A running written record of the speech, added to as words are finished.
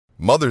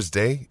Mother's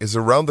Day is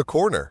around the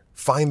corner.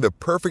 Find the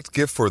perfect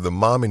gift for the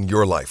mom in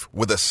your life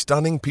with a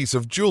stunning piece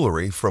of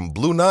jewelry from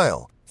Blue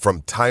Nile.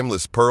 From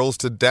timeless pearls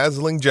to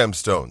dazzling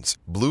gemstones,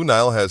 Blue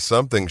Nile has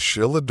something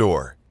she'll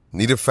adore.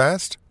 Need it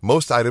fast?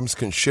 Most items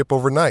can ship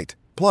overnight.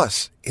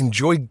 Plus,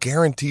 enjoy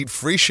guaranteed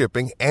free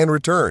shipping and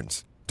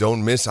returns.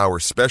 Don't miss our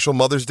special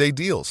Mother's Day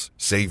deals.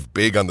 Save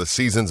big on the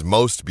season's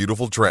most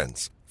beautiful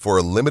trends. For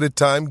a limited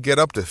time, get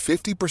up to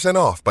 50%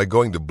 off by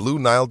going to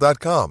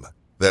BlueNile.com.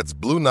 That's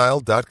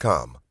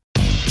BlueNile.com.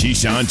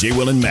 Keyshawn, J.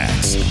 Will, and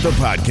Max, the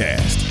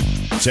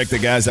podcast. Check the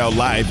guys out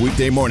live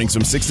weekday mornings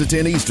from 6 to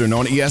 10 Eastern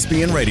on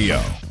ESPN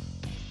Radio.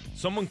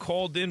 Someone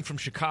called in from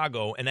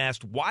Chicago and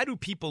asked, why do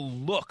people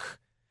look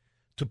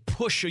to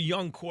push a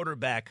young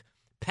quarterback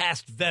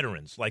past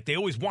veterans? Like, they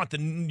always want the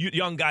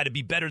young guy to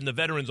be better than the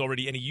veterans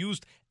already, and he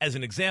used as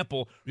an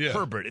example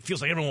Herbert. It feels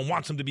like everyone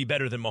wants him to be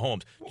better than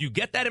Mahomes. Do you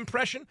get that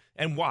impression,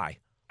 and why?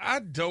 I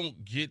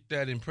don't get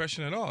that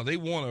impression at all. They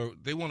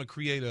want to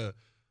create a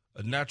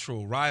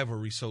natural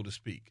rivalry, so to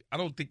speak. I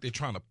don't think they're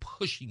trying to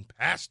push him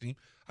past him.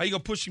 How you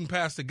going to push him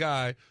past a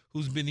guy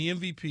who's been the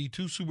MVP,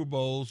 2 Super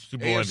Bowls,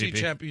 AFC MVP.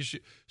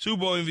 Championship,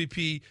 Super Bowl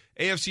MVP,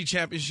 AFC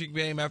Championship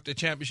game after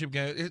championship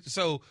game?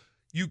 So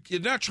you're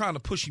not trying to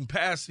push him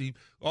past him.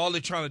 All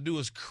they're trying to do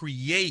is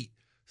create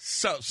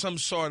some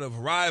sort of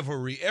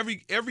rivalry.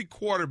 Every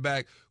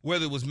quarterback,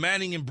 whether it was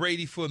Manning and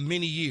Brady for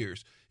many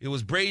years, it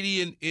was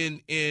Brady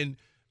and Ben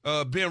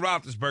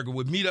Roethlisberger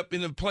would meet up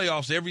in the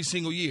playoffs every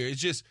single year.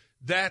 It's just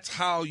that's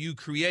how you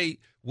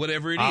create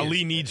whatever it is.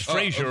 Ali needs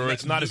Frazier, or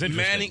it's not as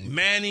interesting.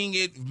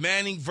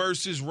 Manning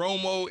versus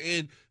Romo,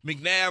 and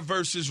McNabb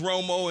versus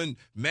Romo, and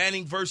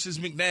Manning versus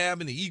McNabb,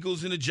 and the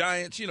Eagles and the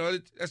Giants. You know,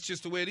 that's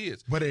just the way it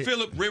is.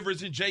 Phillip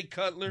Rivers and Jay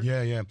Cutler.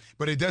 Yeah.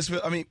 But it does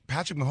feel,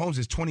 Patrick Mahomes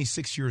is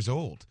 26 years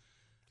old.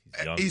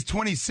 He's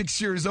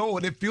 26 years old.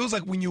 And it feels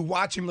like when you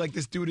watch him, like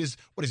this dude is,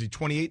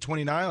 28,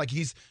 29? Like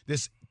he's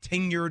this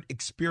tenured,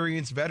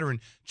 experienced veteran.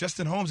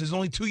 Justin Holmes is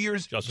only 2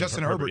 years.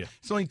 Justin Herbert. Yeah.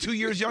 He's only 2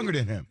 years younger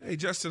than him. Hey,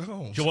 Justin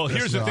Holmes. Well,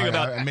 here's the thing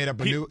about I made up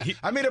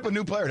a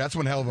new player. That's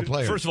one hell of a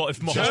player. First of all, if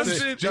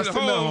Mahomes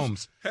Justin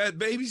Mahomes had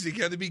babies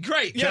together, be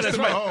great. Yeah,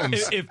 Justin that's right.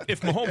 Mahomes.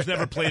 If Mahomes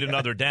never played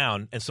another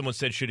down, and someone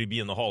said should he be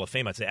in the Hall of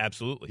Fame, I'd say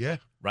absolutely. Yeah.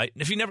 Right.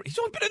 And if he's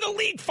only been in the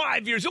league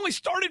 5 years. He only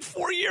started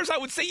 4 years. I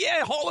would say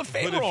Hall of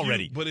Famer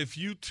already. But if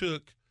you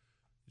took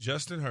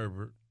Justin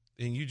Herbert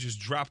and you just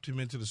dropped him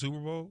into the Super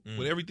Bowl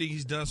with everything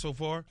he's done so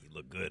far, he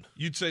looked good.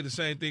 You'd say the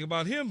same thing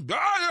about him.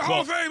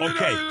 Hall of Fame.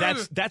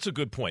 Okay, that's a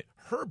good point.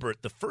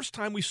 Herbert, the first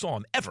time we saw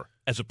him ever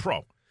as a pro,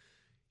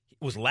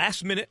 it was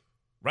last minute,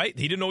 right?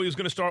 He didn't know he was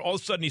going to start. All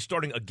of a sudden, he's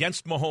starting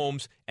against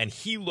Mahomes, and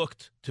he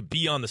looked to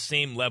be on the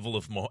same level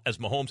as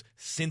Mahomes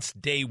since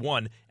day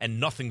one, and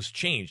nothing's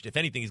changed. If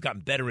anything, he's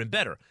gotten better and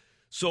better.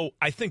 So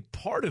I think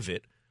part of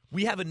it,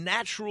 we have a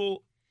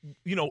natural,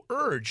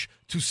 urge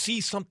to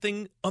see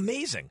something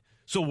amazing.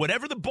 So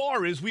whatever the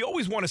bar is, we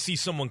always want to see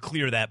someone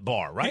clear that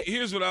bar, right?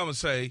 Here's what I'm going to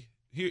say.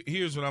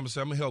 Here's what I'm going to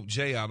say. I'm going to help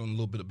Jay out on a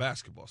little bit of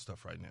basketball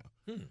stuff right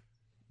now.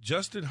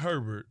 Justin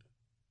Herbert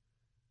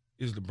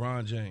is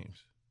LeBron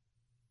James,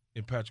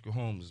 and Patrick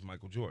Mahomes is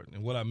Michael Jordan.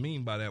 And what I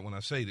mean by that when I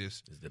say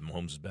this is that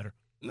Mahomes is better.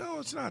 No,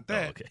 it's not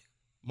that. Oh, okay.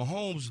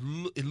 Mahomes,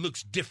 it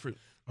looks different.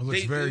 It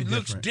looks very different.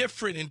 Looks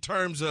different in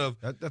terms of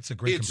that's a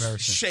great comparison.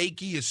 It's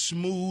shaky, it's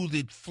smooth,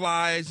 it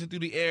flies through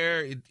the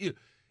air.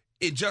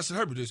 It Justin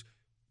Herbert is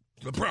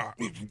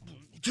LeBron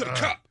to the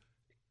cup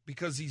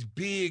because he's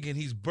big and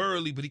he's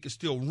burly, but he can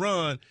still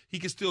run. He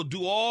can still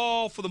do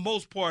all, for the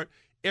most part,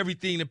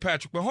 everything that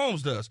Patrick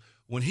Mahomes does.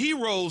 When he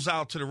rolls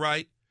out to the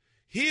right,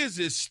 his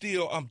is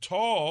still, I'm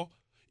tall,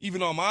 even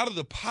though I'm out of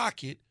the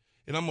pocket,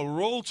 and I'm going to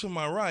roll to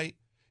my right,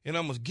 and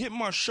I'm going to get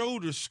my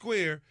shoulders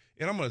square,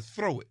 and I'm going to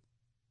throw it.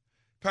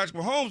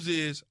 Patrick Mahomes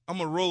is, I'm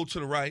going to roll to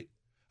the right.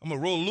 I'm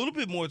going to roll a little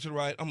bit more to the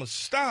right. I'm going to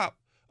stop.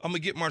 I'm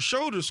going to get my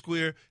shoulders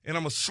square, and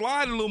I'm going to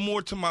slide a little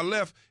more to my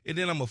left, and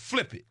then I'm going to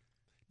flip it.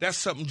 That's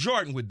something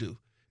Jordan would do.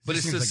 But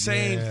it's the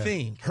same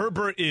thing.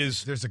 Herbert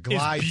is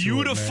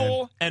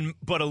beautiful,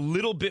 but a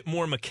little bit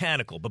more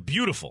mechanical, but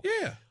beautiful.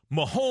 Yeah.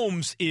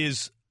 Mahomes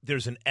is,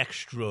 there's an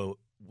extra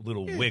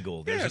little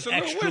wiggle. There's an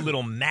extra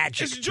little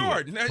magic. It's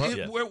Jordan.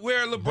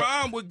 Where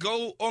LeBron would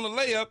go on a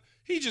layup,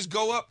 he just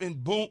go up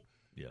and boom.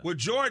 Yeah. What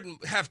Jordan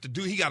have to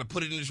do, he got to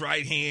put it in his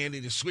right hand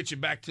and then switch it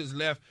back to his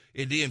left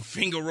and then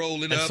finger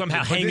roll it up.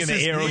 Somehow hang in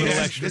the air a little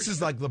extra. This is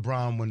like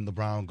LeBron when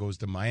LeBron goes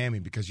to Miami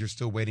because you're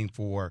still waiting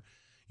for,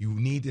 you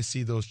need to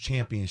see those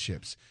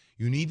championships.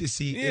 You need to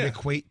see it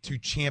equate to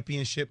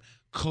championship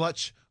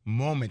clutch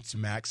moments,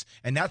 Max.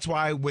 And that's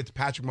why with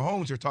Patrick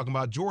Mahomes, you're talking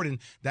about Jordan,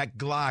 that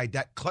glide,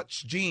 that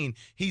clutch gene,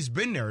 he's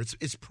been there.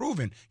 It's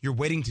proven. You're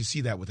waiting to see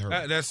that with her.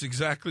 That's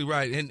exactly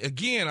right. And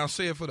again, I'll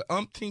say it for the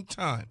umpteenth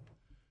time.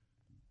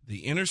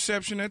 The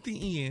interception at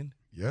the end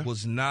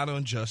was not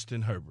on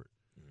Justin Herbert.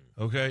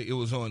 Okay? It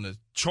was on the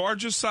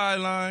Chargers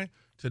sideline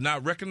to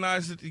not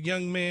recognize that the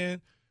young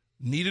man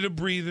needed a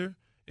breather.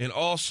 And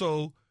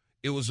also,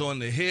 it was on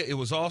the head. It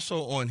was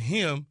also on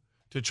him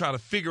to try to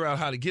figure out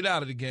how to get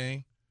out of the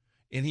game.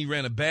 And he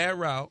ran a bad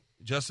route.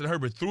 Justin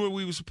Herbert threw it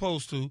where he was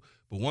supposed to,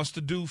 But once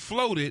the dude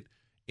floated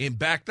and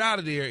backed out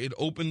of there, it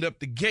opened up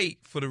the gate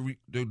for the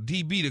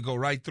DB to go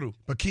right through.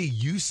 But, Key,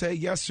 you said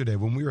yesterday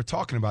when we were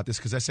talking about this,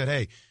 because I said,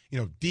 hey,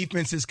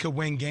 defenses could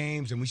win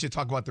games and we should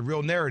talk about the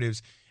real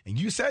narratives. And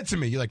you said to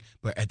me, you're like,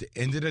 but at the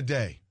end of the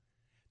day,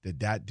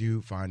 did that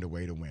dude find a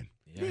way to win?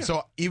 Yeah.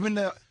 So even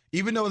though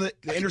the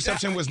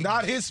interception was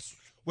not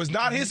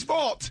his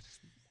fault,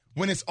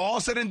 when it's all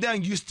said and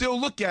done, you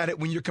still look at it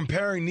when you're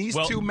comparing these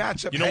two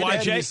matchups. You know why,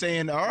 Jay? You're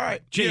saying, all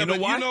right. Jay, you know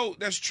why?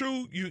 That's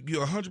true.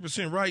 You're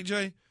 100% right,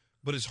 Jay.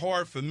 But it's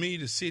hard for me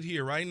to sit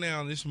here right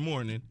now this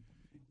morning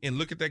and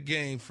look at that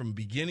game from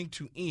beginning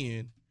to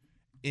end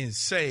and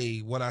say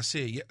what I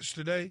said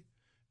yesterday,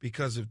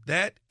 because if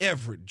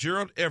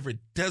Gerald Everett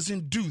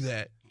doesn't do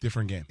that,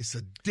 different game. It's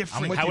a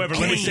different game. However,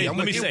 let me say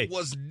it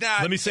was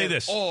not. Let me say at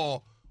this.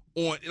 all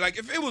on, like,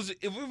 if it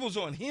was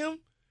on him,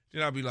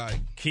 then I'd be like,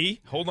 Key,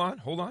 hold on.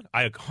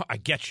 I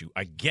get you.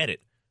 I get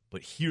it.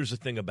 But here's the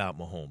thing about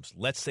Mahomes.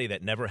 Let's say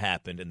that never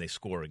happened and they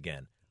score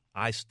again.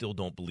 I still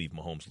don't believe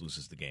Mahomes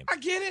loses the game. I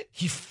get it.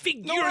 He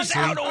figures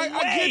out a way.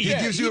 I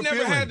get that. He never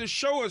feeling. had to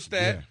show us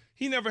that. Yeah.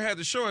 He never had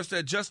to show us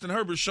that. Justin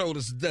Herbert showed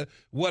us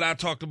what I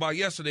talked about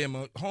yesterday, and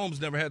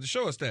Mahomes never had to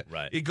show us that.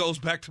 Right. It goes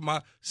back to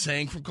my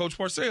saying from Coach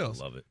Parcells.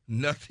 Love it.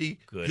 Nothing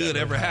good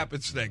ever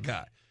happens to that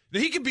guy. Now,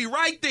 he could be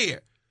right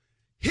there.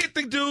 Hit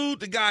the dude,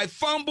 the guy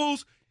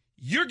fumbles.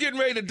 You're getting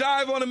ready to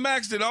dive on him,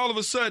 Max, then all of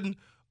a sudden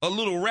a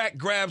little rat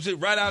grabs it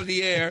right out of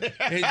the air.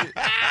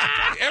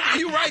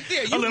 You right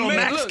there. You a little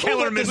Max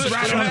Kellerman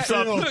jumps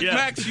up. Look,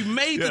 Max, you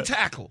made the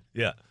tackle.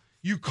 Yeah.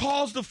 You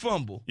caused the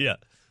fumble. Yeah.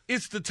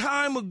 It's the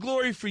time of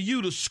glory for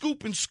you to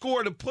scoop and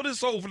score to put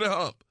us over the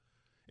hump.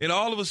 And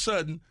all of a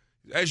sudden,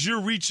 as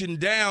you're reaching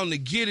down to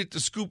get it to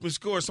scoop and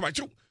score,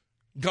 somebody,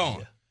 gone.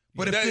 Yeah.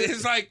 But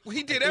it's like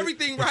he did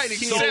everything right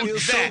except that.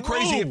 So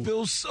crazy. It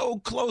feels so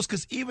close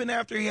because even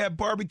after he had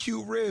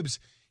barbecue ribs,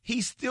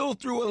 he still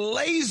threw a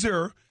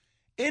laser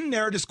in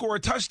there to score a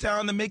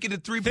touchdown to make it a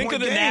 3-point game. Think of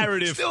the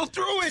narrative. Still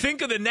threw it.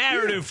 Think of the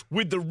narrative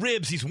with the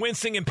ribs. He's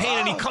wincing in pain,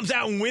 and he comes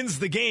out and wins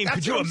the game.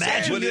 Could you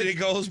imagine? But then it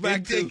goes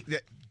back to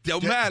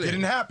don't matter. It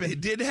didn't happen.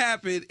 It didn't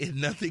happen,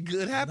 and nothing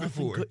good happened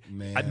for it.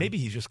 Maybe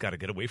he's just got to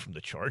get away from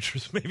the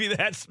Chargers. Maybe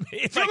that's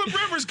Phillip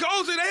Rivers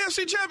goes in the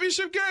AFC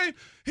Championship game.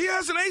 He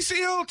has an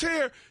ACL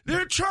tear.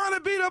 They're trying to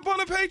beat up on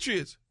the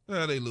Patriots.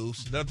 They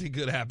lose. Nothing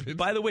good happened.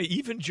 By the way,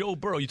 even Joe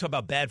Burrow, you talk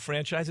about bad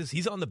franchises,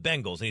 he's on the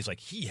Bengals, and he's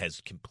like, he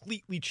has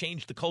completely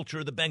changed the culture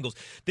of the Bengals.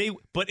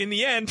 But in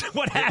the end,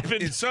 what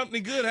happened? And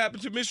something good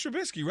happened to Mr.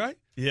 Trubisky, right?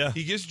 Yeah.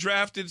 He gets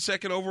drafted,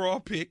 second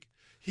overall pick.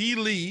 He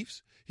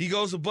leaves. He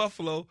goes to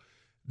Buffalo.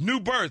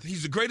 New birth.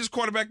 He's the greatest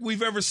quarterback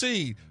we've ever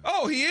seen.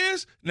 Oh, he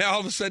is? Now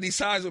all of a sudden he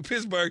signs with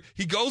Pittsburgh.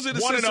 He goes into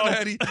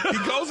Cincinnati. He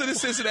goes into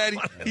Cincinnati.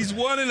 He's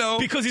 1-0.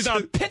 Because he's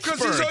on Pittsburgh.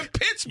 Because he's on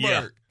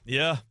Pittsburgh.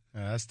 Yeah.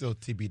 That's still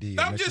TBD.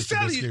 I'm just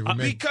telling you.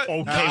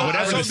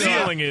 Whatever the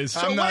ceiling is.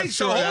 I'm not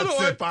sure that's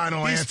the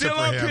final He's answer still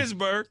for on him.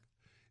 Pittsburgh.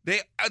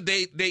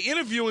 They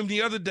interview him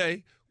the other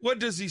day. What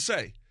does he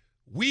say?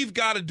 We've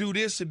got to do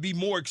this and be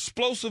more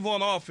explosive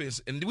on offense,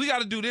 and we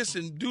got to do this,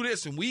 and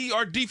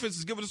our defense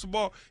is giving us the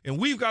ball, and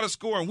we've got to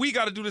score, and we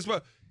got to do this.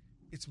 But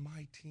it's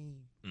my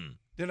team.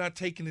 They're not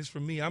taking this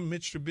from me. I'm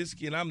Mitch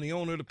Trubisky, and I'm the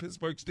owner of the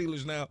Pittsburgh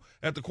Steelers now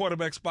at the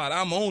quarterback spot.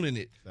 I'm owning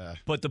it.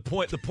 But the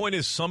point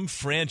is, some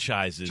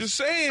franchises, just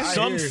saying,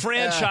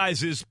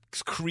 franchises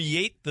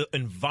create the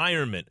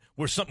environment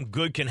where something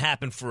good can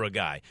happen for a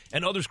guy,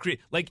 and others create,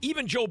 like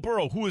even Joe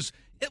Burrow, who is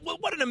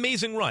what an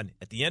amazing run.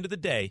 At the end of the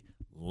day,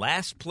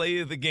 last play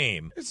of the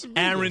game,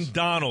 Aaron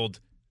Donald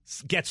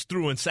gets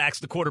through and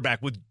sacks the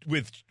quarterback with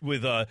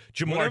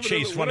Jamar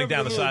Chase running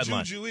down the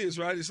sideline. Juju is,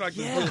 right? It's like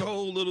the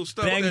whole little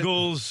stuff.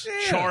 Bengals,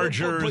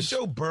 Chargers. But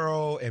Joe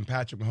Burrow and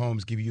Patrick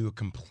Mahomes give you a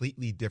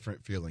completely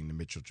different feeling than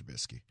Mitchell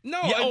Trubisky.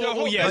 No,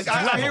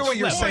 I hear what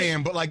you're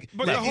saying, but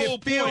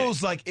it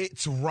feels like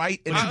it's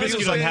right. And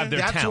Trubisky doesn't have their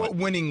that's talent. what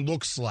winning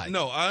looks like.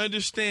 No, I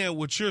understand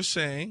what you're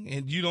saying,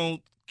 and you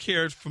don't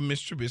care for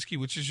Mr. Trubisky,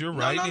 which is your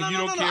right, and you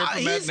don't care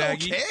for Matt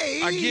Nagy.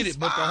 Okay. I get it,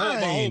 but my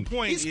whole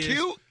point is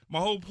cute. My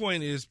whole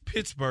point is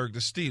Pittsburgh, the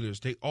Steelers,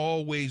 they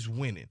always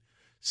winning.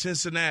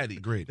 Cincinnati,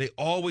 agreed. They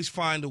always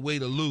find a way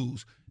to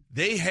lose.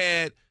 They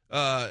had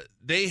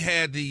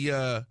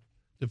the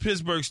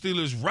Pittsburgh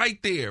Steelers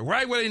right there,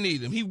 right where they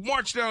need them. He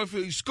marched down the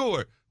field, he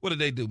scored. What did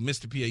they do?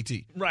 Missed the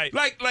PAT. Right.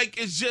 Like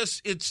it's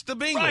the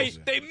Bengals.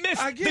 Right. They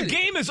missed. The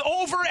game is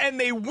over and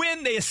they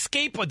win. They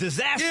escape a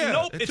disaster. Yeah,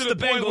 nope. It's the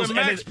point Bengals where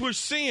Max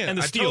pushed sin. and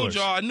the Steelers. I told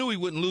y'all I knew he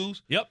wouldn't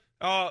lose. Yep.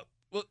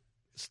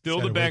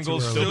 Still the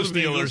Bengals. Still the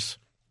Steelers.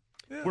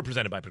 Yeah. We're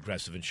presented by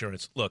Progressive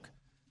Insurance. Look,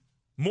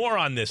 more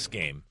on this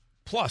game.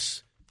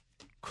 Plus,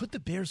 could the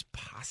Bears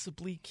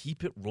possibly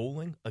keep it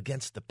rolling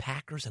against the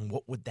Packers, and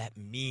what would that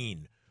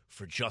mean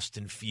for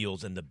Justin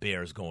Fields and the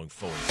Bears going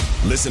forward?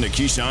 Listen to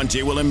Keyshawn,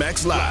 J. Will, and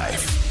Max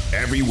live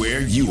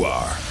everywhere you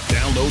are.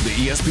 Download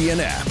the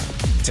ESPN app.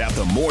 Tap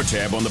the More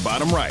tab on the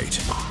bottom right.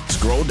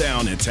 Scroll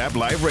down and tap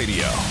Live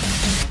Radio.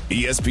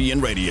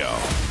 ESPN Radio,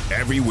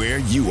 everywhere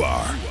you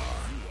are.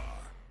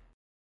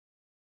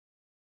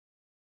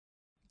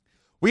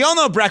 We all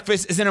know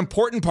breakfast is an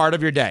important part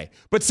of your day,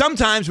 but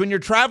sometimes when you're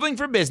traveling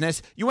for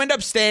business, you end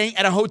up staying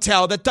at a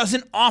hotel that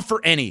doesn't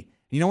offer any.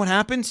 You know what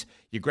happens?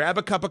 You grab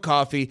a cup of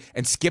coffee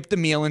and skip the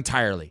meal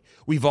entirely.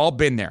 We've all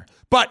been there.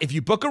 But if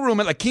you book a room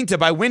at La Quinta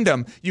by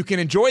Wyndham, you can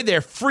enjoy their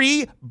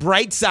free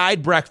Bright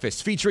Side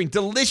breakfast featuring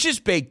delicious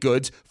baked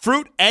goods,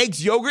 fruit,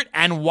 eggs, yogurt,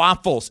 and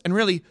waffles. And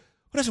really,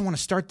 who doesn't want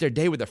to start their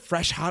day with a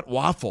fresh, hot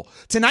waffle?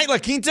 Tonight, La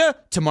Quinta,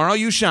 tomorrow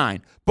you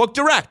shine. Book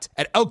direct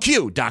at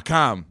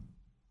lq.com.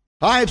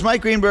 Hi, it's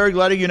Mike Greenberg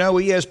letting you know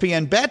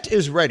ESPN Bet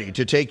is ready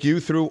to take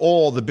you through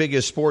all the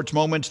biggest sports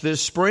moments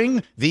this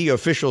spring. The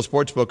official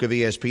sportsbook of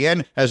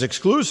ESPN has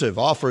exclusive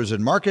offers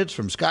and markets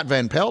from Scott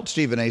Van Pelt,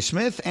 Stephen A.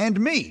 Smith, and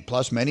me,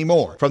 plus many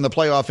more. From the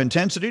playoff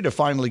intensity to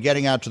finally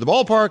getting out to the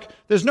ballpark,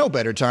 there's no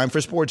better time for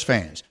sports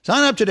fans.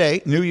 Sign up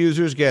today. New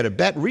users get a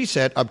bet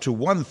reset up to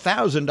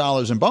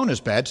 $1,000 in bonus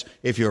bets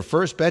if your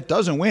first bet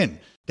doesn't win.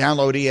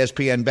 Download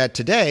ESPN Bet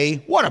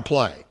today. What a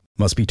play.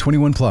 Must be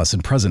 21 plus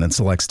and present in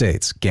select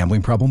states.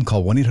 Gambling problem?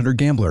 Call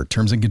 1-800-GAMBLER.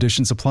 Terms and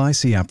conditions apply.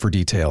 See app for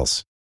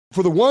details.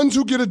 For the ones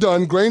who get it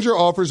done, Grainger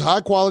offers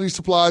high-quality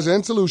supplies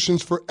and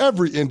solutions for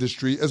every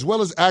industry, as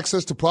well as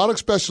access to product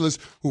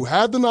specialists who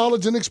have the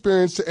knowledge and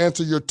experience to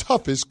answer your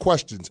toughest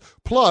questions.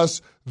 Plus,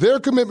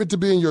 their commitment to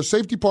being your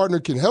safety partner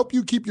can help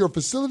you keep your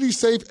facility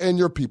safe and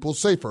your people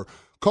safer.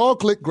 Call,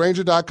 click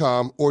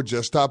Grainger.com, or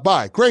just stop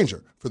by.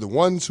 Grainger, for the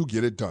ones who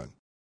get it done.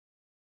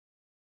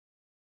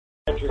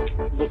 Patrick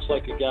looks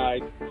like a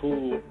guy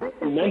who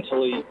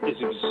mentally is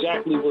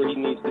exactly where he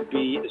needs to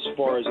be as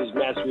far as his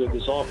mastery of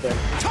this offense.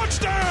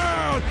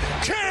 Touchdown,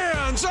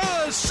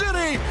 Kansas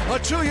City! A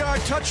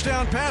 2-yard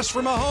touchdown pass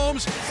for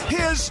Mahomes,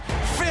 his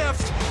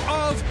 5th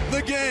of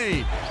the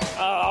game.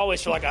 I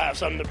always feel like I have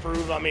something to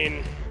prove. I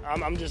mean,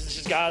 I'm just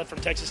this guy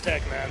from Texas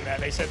Tech, man, that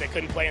they said they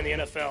couldn't play in the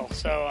NFL.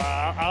 So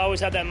I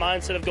always have that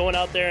mindset of going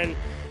out there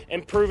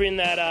and proving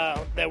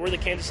that we're the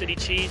Kansas City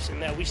Chiefs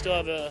and that we still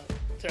have a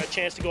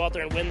chance to go out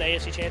there and win the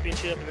AFC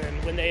Championship and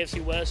then win the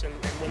AFC West and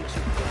win the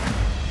Super Bowl.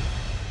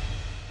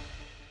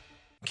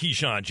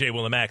 Keyshawn, J.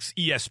 Will and Max,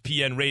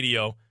 ESPN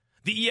Radio,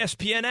 the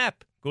ESPN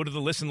app. Go to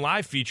the Listen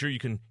Live feature. You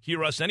can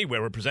hear us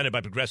anywhere. We're presented by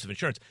Progressive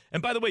Insurance.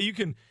 And by the way, you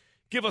can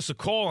give us a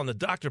call on the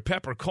Dr.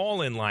 Pepper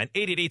call-in line,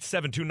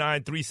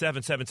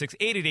 888-729-3776,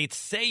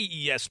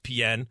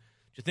 888-SAY-ESPN. Did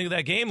you think of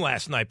that game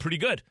last night? Pretty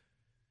good.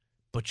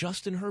 But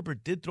Justin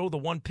Herbert did throw the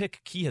one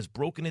pick. Key has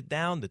broken it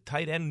down. The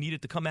tight end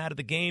needed to come out of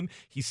the game.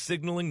 He's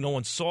signaling. No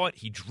one saw it.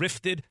 He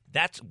drifted.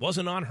 That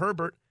wasn't on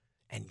Herbert.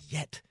 And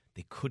yet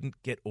they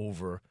couldn't get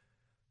over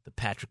the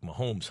Patrick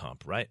Mahomes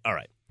hump, right? All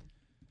right.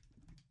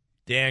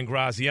 Dan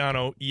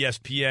Graziano,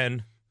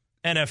 ESPN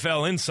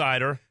NFL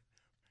Insider,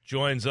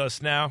 joins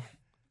us now.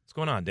 What's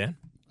going on, Dan?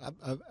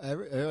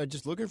 I'm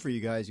just looking for you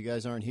guys. You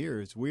guys aren't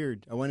here. It's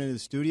weird. I went into the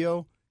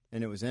studio,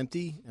 and it was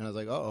empty, and I was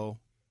like, uh-oh,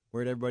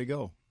 where'd everybody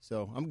go?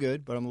 So I'm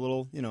good, but I'm a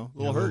little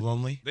hurt.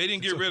 Lonely. They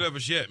didn't get rid of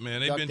us yet, man.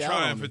 They've been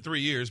trying for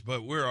 3 years,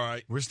 but we're all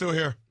right. We're still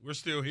here. We're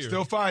still here.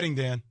 Still fighting,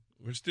 Dan.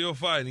 We're still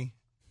fighting.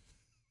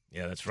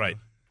 Yeah, that's right.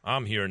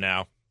 I'm here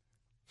now.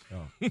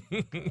 Oh,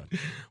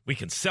 we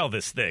can sell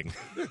this thing.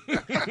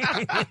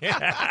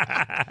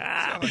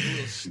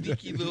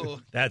 Sneaky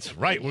little. That's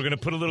right. We're going to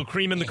put a little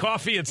cream in the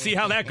coffee and see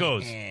how that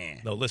goes.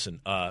 No,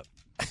 listen.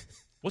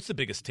 What's the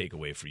biggest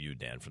takeaway for you,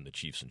 Dan, from the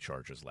Chiefs and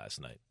Chargers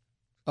last night?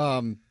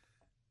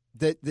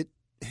 That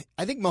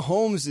I think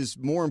Mahomes is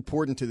more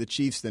important to the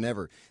Chiefs than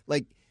ever.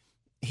 Like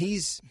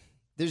there's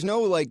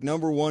no like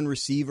number one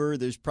receiver.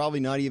 There's probably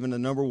not even a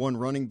number one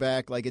running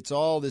back. Like it's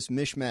all this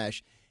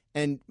mishmash.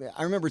 And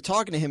I remember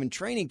talking to him in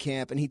training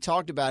camp, and he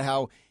talked about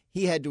how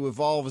he had to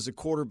evolve as a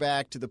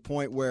quarterback to the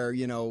point where,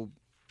 you know,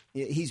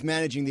 he's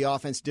managing the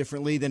offense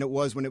differently than it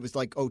was when it was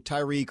like, oh,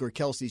 Tyreek or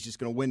Kelsey's just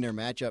going to win their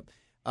matchup.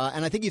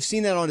 And I think you've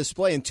seen that on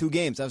display in 2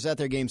 games. I was at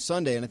their game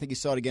Sunday, and I think you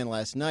saw it again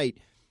last night.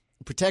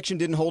 Protection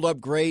didn't hold up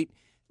great.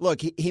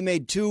 Look, he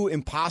made 2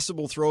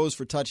 impossible throws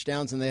for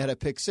touchdowns, and they had a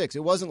pick 6.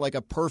 It wasn't like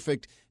a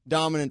perfect,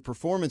 dominant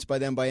performance by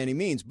them by any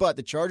means, but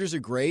the Chargers are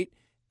great.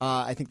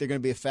 I think they're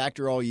going to be a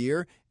factor all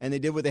year, and they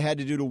did what they had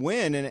to do to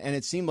win, and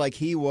it seemed like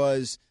he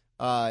was,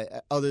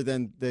 other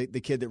than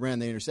the kid that ran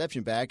the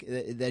interception back,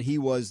 that he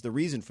was the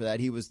reason for that.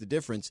 He was the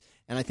difference,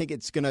 and I think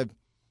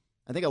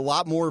a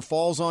lot more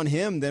falls on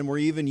him than we're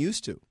even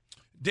used to.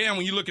 Dan,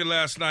 when you look at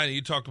last night,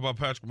 you talked about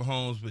Patrick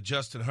Mahomes, but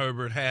Justin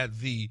Herbert had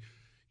the,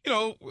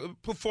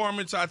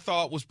 performance I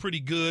thought was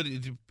pretty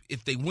good.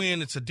 If they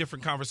win, it's a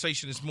different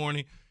conversation this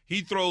morning. He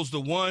throws the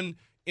one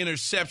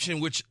interception,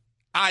 which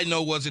I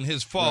know wasn't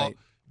his fault, right,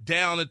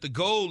 down at the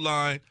goal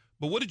line.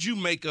 But what did you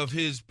make of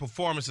his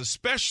performance,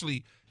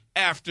 especially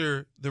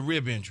after the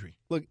rib injury?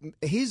 Look,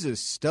 he's a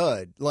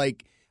stud.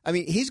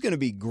 He's going to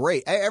be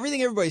great.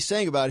 Everything everybody's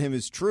saying about him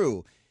is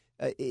true.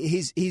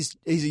 He's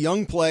a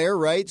young player,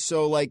 right?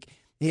 So,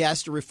 he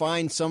has to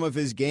refine some of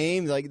his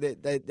game.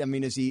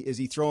 Is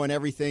he throwing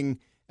everything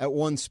at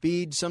one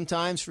speed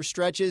sometimes for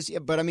stretches? Yeah,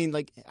 but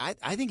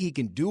I think he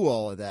can do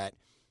all of that.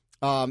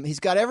 He's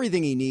got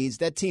everything he needs.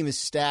 That team is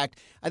stacked.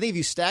 I think if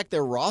you stack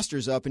their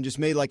rosters up and just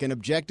made like an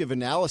objective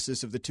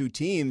analysis of the two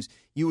teams,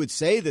 you would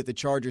say that the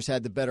Chargers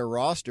had the better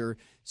roster.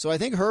 So I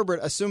think Herbert,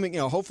 assuming,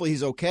 hopefully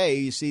he's okay.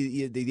 You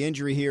see the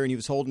injury here and he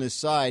was holding his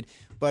side.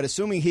 But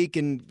assuming he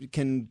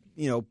can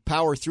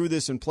power through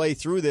this and play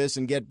through this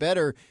and get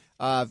better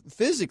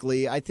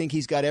physically, I think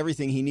he's got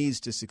everything he needs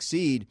to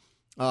succeed.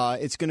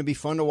 It's going to be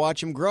fun to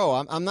watch him grow.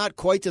 I'm not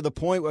quite to the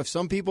point of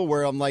some people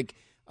where I'm like,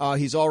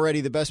 he's already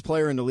the best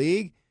player in the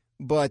league.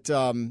 But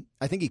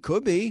I think he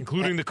could be.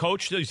 Including the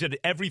coach. He said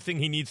everything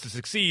he needs to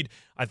succeed.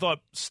 I thought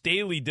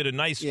Staley did a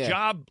nice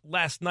job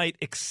last night,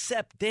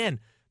 except, Dan,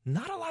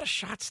 not a lot of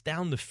shots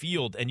down the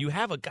field, and you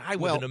have a guy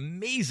with an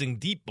amazing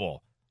deep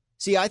ball.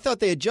 See, I thought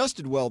they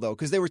adjusted well, though,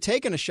 because they were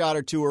taking a shot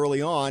or two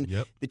early on.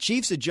 Yep. The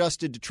Chiefs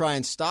adjusted to try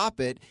and stop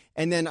it,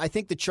 and then I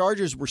think the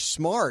Chargers were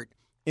smart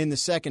in the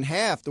second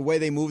half, the way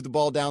they moved the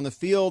ball down the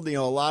field.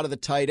 A lot of the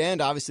tight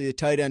end, obviously the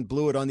tight end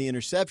blew it on the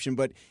interception,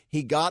 but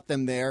he got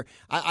them there.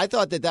 I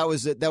thought that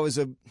was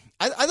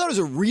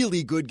a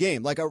really good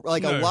game. A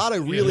lot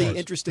of really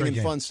interesting and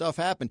fun stuff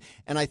happened.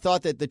 And I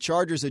thought that the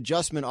Chargers'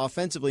 adjustment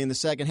offensively in the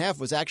second half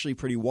was actually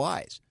pretty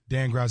wise.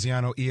 Dan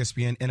Graziano,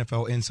 ESPN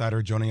NFL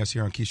insider, joining us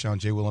here on Keyshawn,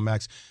 J. Will, and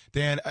Max.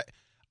 Dan,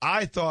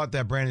 I thought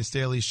that Brandon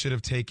Staley should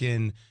have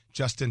taken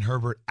Justin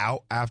Herbert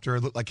out after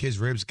it looked like his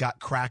ribs got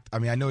cracked. I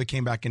mean, I know he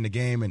came back in the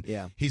game,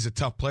 and he's a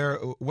tough player.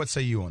 What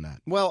say you on that?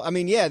 Well, I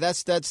mean,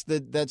 that's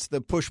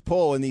the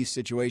push-pull in these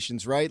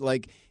situations, right?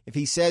 Like, if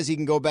he says he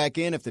can go back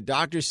in, if the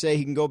doctors say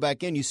he can go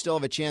back in, you still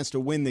have a chance to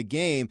win the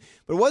game.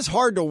 But it was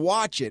hard to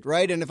watch it,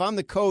 right? And if I'm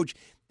the coach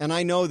and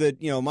I know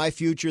that, my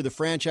future, the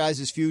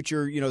franchise's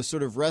future,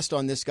 sort of rest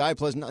on this guy,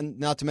 plus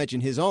not to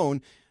mention his own,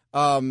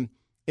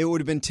 it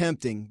would have been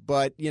tempting.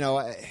 But,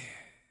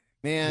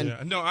 man.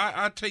 Yeah. No,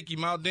 I take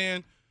him out,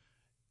 Dan.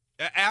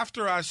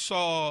 After I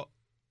saw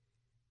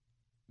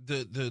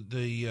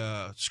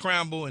the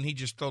scramble and he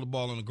just throw the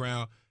ball on the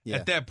ground,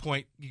 at that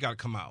point you got to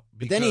come out.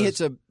 But then he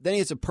hits a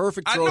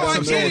perfect throw.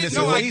 It's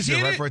a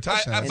laser right for a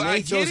touchdown. And then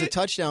he throws a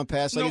touchdown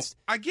pass.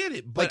 I get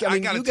it, but I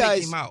got to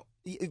take him out.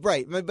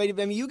 Right, but I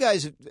mean, you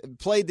guys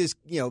played this,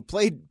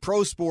 played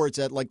pro sports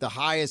at like the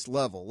highest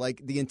level,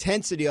 like the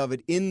intensity of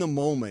it in the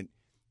moment.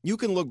 You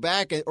can look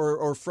back at,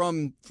 or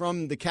from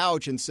the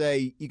couch and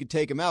say you could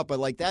take him out, but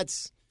like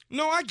that's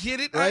I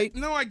get it. Right?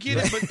 I get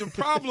it. But the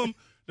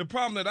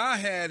problem that I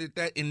had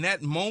in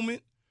that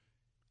moment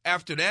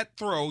after that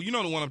throw, the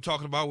one I'm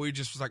talking about, where he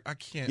just was like, I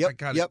can't. Yep, I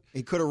got it.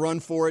 He could have run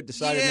for it,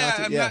 decided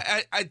not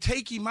to. I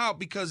take him out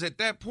because at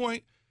that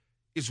point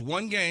it's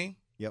one game.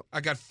 Yep.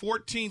 I got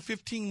 14,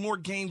 15 more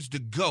games to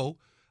go.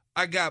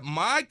 I got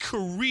my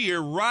career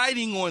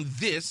riding on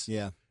this.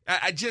 Yeah.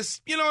 I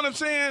just, you know what I'm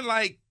saying?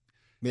 Like.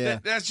 Yeah,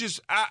 that's just.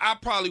 I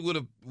probably would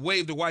have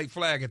waved a white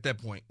flag at that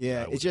point.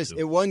 Yeah, it's just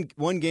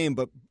one game,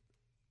 but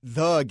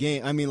the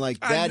game. I mean, like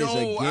that is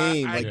a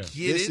game. I like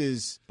get this it.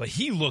 is. But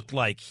he looked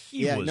like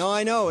he was. No,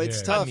 I know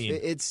it's tough. I mean,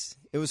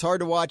 it was hard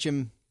to watch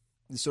him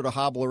sort of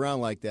hobble around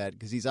like that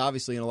because he's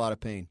obviously in a lot of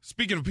pain.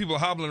 Speaking of people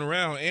hobbling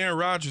around, Aaron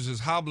Rodgers is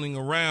hobbling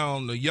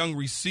around the young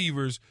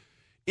receivers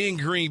in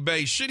Green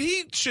Bay. Should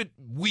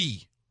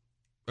we,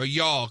 or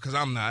y'all, because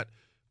I'm not,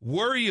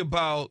 worry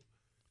about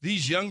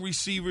these young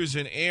receivers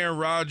and Aaron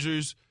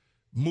Rodgers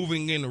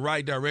moving in the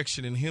right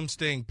direction and him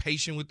staying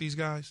patient with these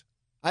guys?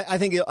 I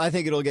think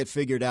it'll get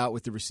figured out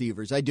with the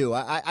receivers. I do.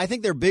 I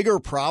think their bigger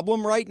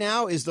problem right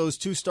now is those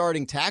two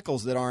starting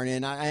tackles that aren't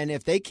in. And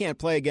if they can't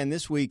play again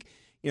this week,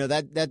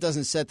 that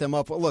doesn't set them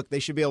up. Well, look, they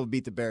should be able to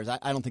beat the Bears. I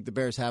don't think the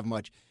Bears have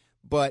much.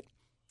 But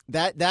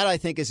that I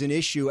think is an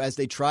issue as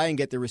they try and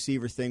get the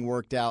receiver thing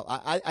worked out.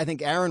 I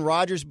think Aaron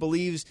Rodgers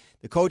believes,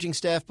 the coaching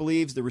staff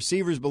believes, the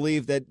receivers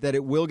believe that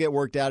it will get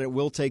worked out. It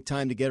will take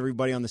time to get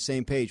everybody on the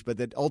same page, but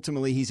that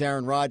ultimately he's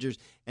Aaron Rodgers,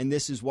 and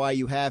this is why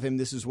you have him.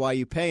 This is why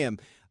you pay him.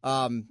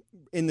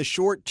 In the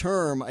short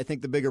term, I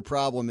think the bigger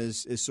problem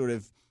is sort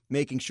of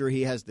making sure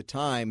he has the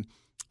time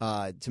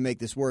to make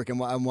this work. And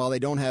while they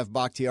don't have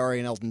Bakhtiari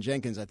and Elton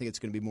Jenkins, I think it's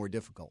going to be more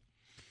difficult.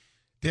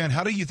 Dan,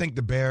 how do you think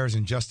the Bears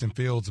and Justin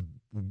Fields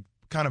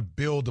kind of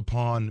build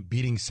upon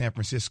beating San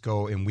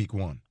Francisco in Week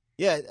 1?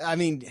 Yeah, I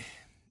mean,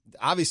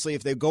 obviously,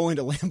 if they go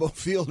into Lambeau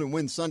Field and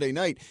win Sunday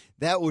night,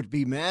 that would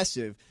be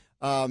massive.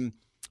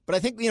 But I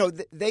think,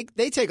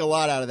 they take a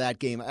lot out of that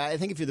game. I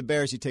think if you're the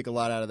Bears, you take a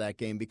lot out of that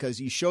game because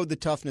you showed the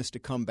toughness to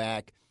come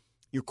back.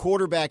 Your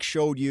quarterback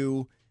showed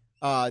you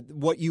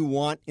what you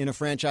want in a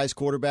franchise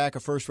quarterback, a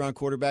first-round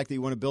quarterback that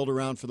you want to build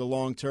around for the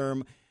long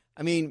term.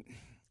 I mean,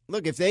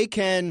 look, if they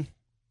can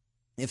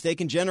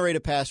generate a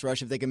pass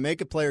rush, if they can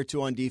make a play or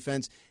two on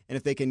defense, and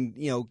if they can,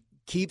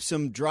 keep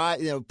some drive,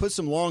 put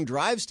some long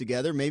drives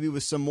together, maybe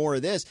with some more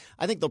of this,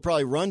 I think they'll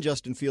probably run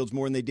Justin Fields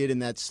more than they did in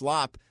that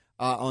slop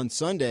on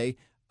Sunday.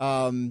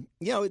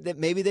 That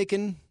maybe they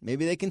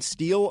can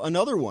steal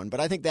another one, but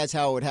I think that's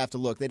how it would have to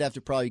look. They'd have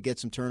to probably get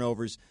some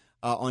turnovers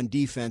on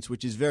defense,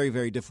 which is very,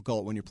 very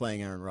difficult when you're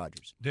playing Aaron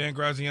Rodgers. Dan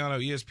Graziano,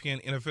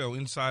 ESPN NFL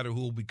insider, who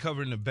will be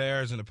covering the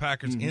Bears and the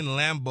Packers in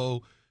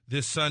Lambeau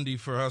this Sunday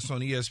for us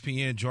on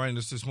ESPN, joining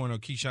us this morning on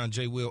Keyshawn,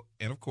 J. Will,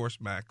 and, of course,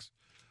 Max.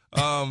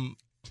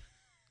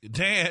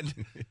 Dan,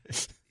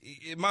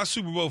 my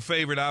Super Bowl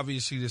favorite,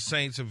 obviously, the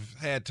Saints have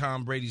had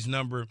Tom Brady's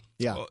number.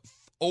 Yeah.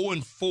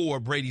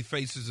 0-4, Brady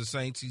faces the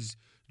Saints. He's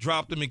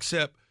dropped them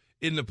except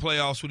in the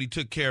playoffs when he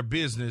took care of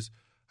business.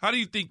 How do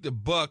you think the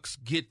Bucs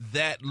get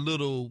that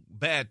little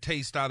bad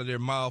taste out of their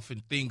mouth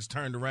and things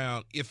turned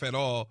around, if at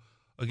all,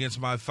 against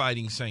my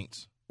Fighting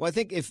Saints? Well, I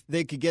think if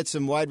they could get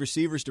some wide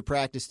receivers to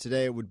practice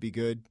today, it would be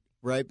good,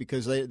 right?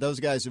 Because those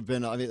guys have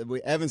been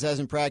Evans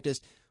hasn't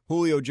practiced.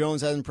 Julio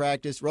Jones hasn't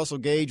practiced. Russell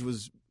Gage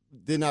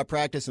did not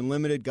practice and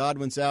limited.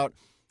 Godwin's out.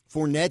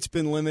 Fournette's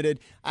been limited.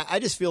 I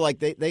just feel like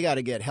they got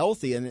to get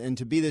healthy and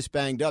to be this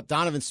banged up.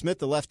 Donovan Smith,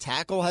 the left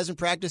tackle, hasn't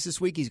practiced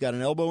this week. He's got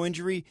an elbow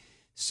injury.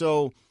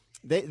 So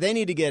they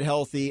need to get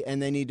healthy,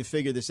 and they need to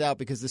figure this out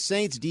because the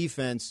Saints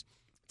defense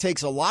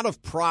takes a lot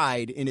of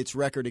pride in its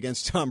record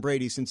against Tom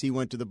Brady since he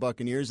went to the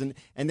Buccaneers, and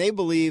they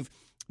believe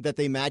that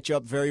they match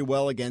up very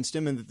well against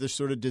him and that they're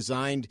sort of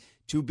designed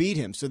to beat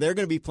him. So they're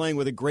going to be playing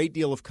with a great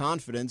deal of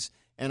confidence,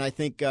 and I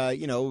think,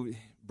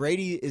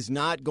 Brady is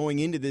not going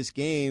into this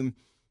game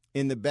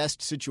in the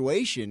best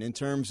situation in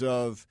terms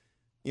of,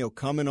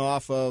 coming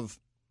off of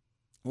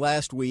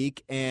last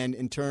week and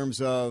in terms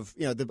of,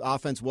 the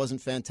offense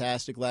wasn't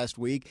fantastic last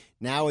week.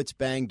 Now it's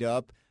banged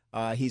up.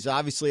 He's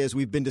obviously, as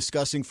we've been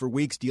discussing for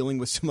weeks, dealing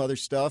with some other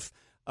stuff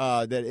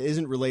that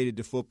isn't related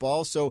to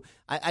football. So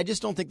I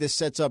just don't think this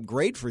sets up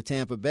great for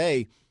Tampa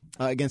Bay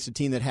against a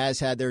team that has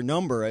had their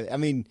number. I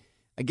mean,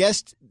 I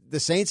guess the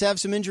Saints have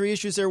some injury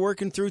issues they're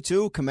working through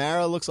too.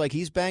 Kamara looks like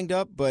he's banged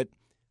up, but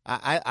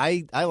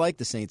I like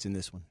the Saints in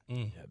this one.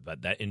 Yeah,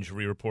 but that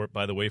injury report,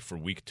 by the way, for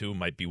week 2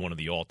 might be one of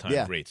the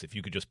all-time greats. If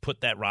you could just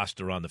put that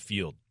roster on the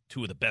field,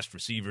 2 of the best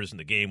receivers in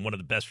the game, one of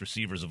the best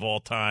receivers of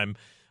all time,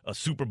 a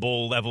Super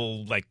Bowl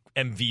level, like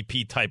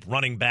MVP type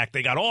running back.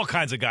 They got all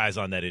kinds of guys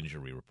on that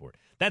injury report.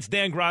 That's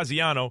Dan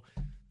Graziano.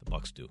 The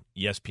Bucs do.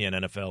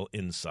 ESPN NFL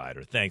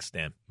Insider. Thanks,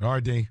 Dan.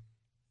 RD.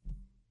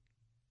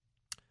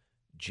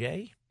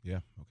 Jay? Yeah,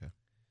 okay.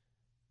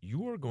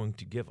 You are going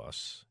to give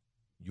us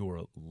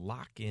your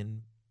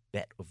lock-in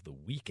bet of the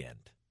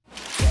weekend.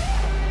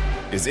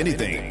 Is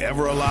anything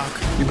ever a lock?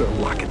 You better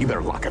lock it. You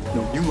better lock it.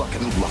 No, you lock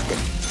it. Lock it.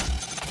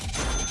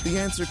 The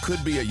answer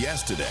could be a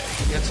yes today.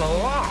 It's a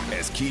lock.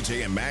 As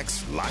KJ and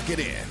Max lock it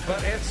in.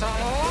 But it's a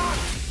lock.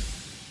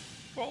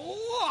 A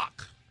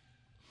lock.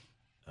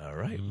 All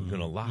right, we're going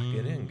to lock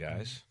it in,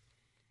 guys.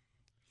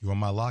 You want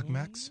my lock,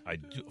 Max? I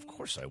do. Of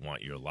course I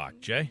want your lock,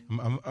 Jay.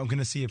 I'm going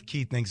to see if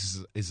Keith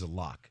thinks is a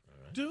lock.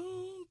 Right.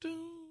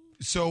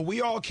 So we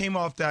all came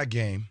off that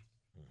game,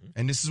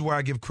 and this is where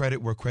I give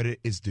credit where credit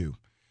is due.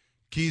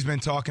 Key's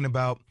been talking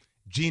about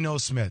Geno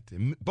Smith.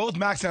 And both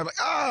Max and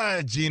I were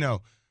like,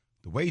 Geno.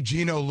 The way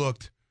Geno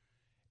looked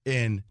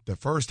in the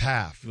first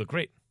half. You look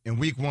great. In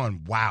week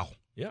 1, wow.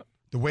 Yep.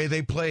 The way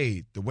they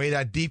played, the way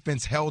that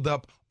defense held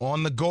up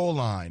on the goal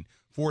line,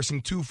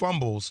 forcing 2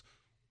 fumbles,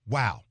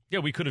 wow. Yeah,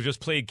 we could have just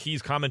played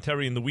Key's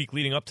commentary in the week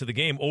leading up to the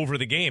game over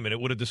the game, and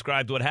it would have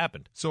described what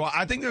happened. So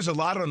I think there's a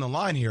lot on the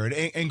line here.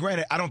 And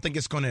granted, I don't think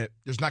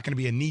there's not going to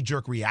be a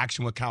knee-jerk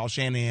reaction with Kyle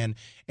Shanahan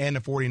and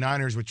the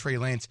 49ers with Trey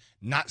Lance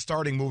not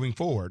starting moving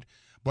forward.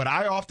 But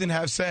I often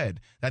have said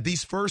that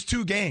these first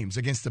 2 games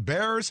against the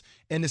Bears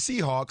and the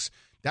Seahawks,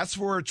 that's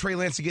for Trey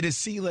Lance to get his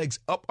sea legs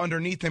up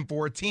underneath him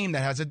for a team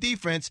that has a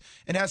defense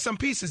and has some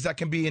pieces that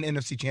can be an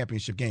NFC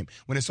Championship game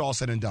when it's all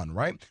said and done,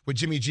 right? With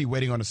Jimmy G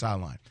waiting on the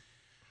sideline.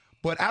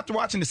 But after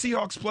watching the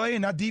Seahawks play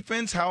and that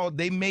defense, how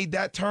they made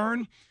that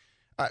turn,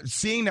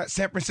 seeing that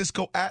San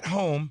Francisco at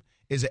home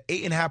is an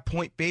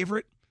 8.5-point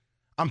favorite,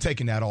 I'm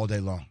taking that all day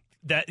long.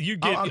 That you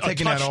get a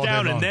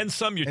touchdown and then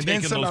some. You're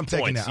taking those I'm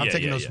taking points. I'm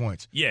taking those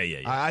points. Yeah.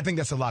 I think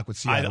that's a lock with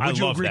Seattle. I Would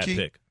you love agree, that Keith?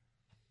 pick.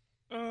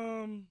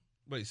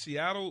 Wait,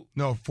 Seattle?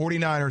 No,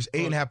 49ers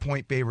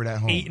 8.5-point favorite at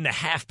home.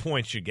 8.5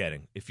 points you're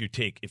getting if you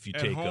take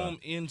at home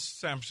in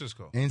San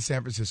Francisco. In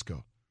San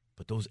Francisco.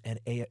 But those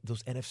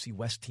NFC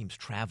West teams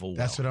travel well.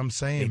 That's what I'm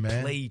saying, man.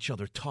 They play each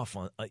other tough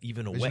on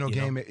even a wet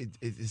game. Know?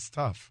 It's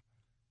tough.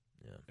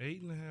 Yeah.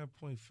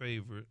 8.5-point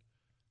favorite.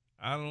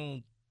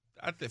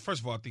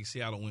 First of all, I think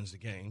Seattle wins the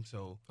game.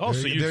 So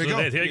there you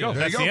go.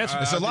 That's the answer.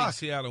 It's a lock.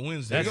 Seattle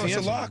wins. There you go. It's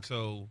a lock.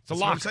 So it's a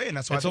lock. That's what I'm saying.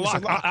 That's why it's a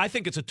lock. I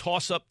think it's a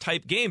toss-up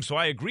type game. So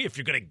I agree. If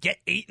you're going to get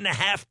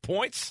 8.5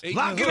 points,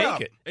 lock it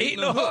up. 8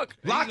 and a hook.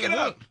 Lock it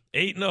up.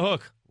 8 and a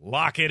hook.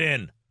 Lock it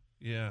in.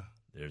 Yeah.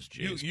 There's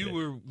Jay's You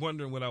were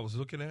wondering what I was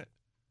looking at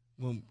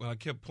when I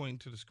kept pointing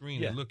to the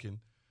screen and looking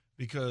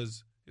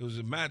because it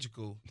was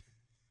magical,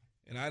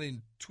 and I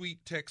didn't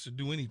tweet, text, or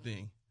do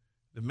anything.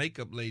 The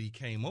makeup lady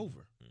came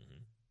over.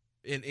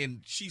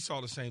 And she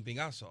saw the same thing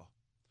I saw,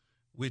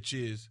 which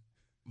is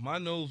my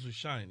nose was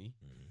shiny,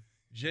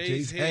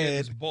 Jay's head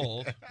is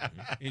bald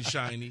and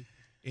shiny,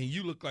 and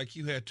you look like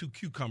you had 2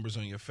 cucumbers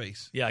on your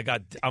face. Yeah,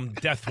 I'm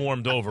death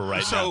warmed over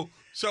right now.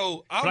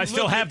 But I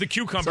still have the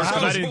cucumbers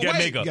because I didn't get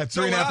makeup. You got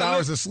 3.5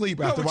 hours of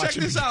sleep after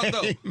watching check this the game.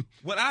 out, though.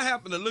 When I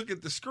happened to look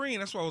at the screen,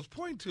 that's what I was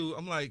pointing to.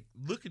 I'm like,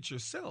 look at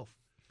yourself.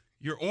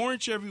 You're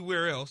orange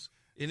everywhere else.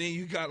 And then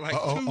you got like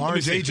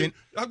Orange Agent.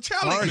 I'm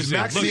telling you,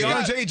 Max the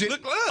Orange Agent.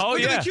 Look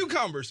at the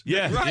cucumbers.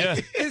 Yeah,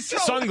 right. Yeah. So,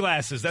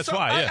 sunglasses. That's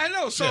why. Yeah. I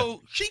know.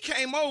 So she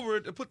came over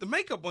to put the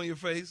makeup on your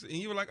face, and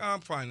you were like, "Oh, I'm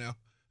fine now."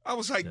 I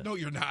was like, "No,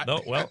 you're not."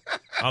 No, well,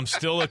 I'm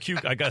still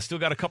still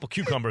got a couple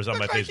cucumbers on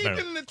my face. You've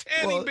been in the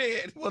tanning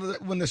bed. Well,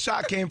 when the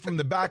shot came from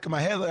the back of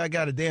my head, I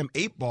got a damn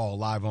 8-ball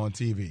live on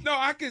TV. No,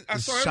 I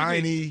saw shiny,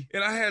 everything.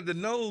 And I had the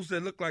nose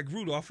that looked like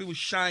Rudolph. It was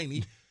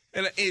shiny,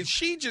 and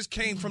she just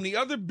came from the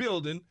other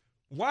building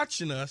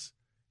watching us.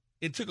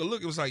 It took a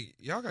look. It was like,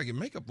 y'all gotta get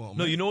makeup on.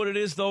 No, man. you know what it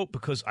is though,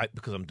 because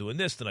I'm doing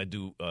this, then I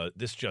do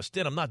this just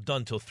in. I'm not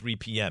done till 3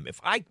 p.m. If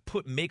I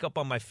put makeup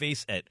on my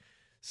face at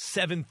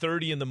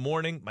 7:30 in the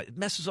morning, it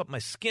messes up my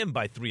skin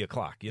by 3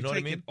 o'clock. You know what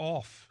I mean? Take it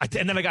off,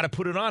 and then I got to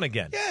put it on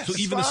again. Yes, so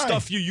even fine. the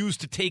stuff you use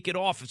to take it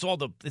off,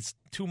 it's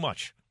too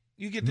much.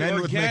 You get the Men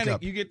with organic.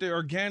 makeup. You get the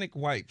organic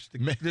wipes.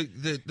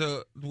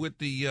 The with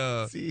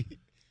the. See?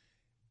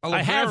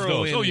 I have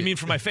those. Oh, you it. mean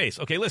for my face?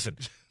 Okay, listen.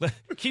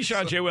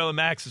 Keyshawn, J. Will, and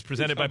Max is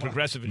presented by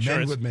Progressive Men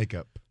Insurance. with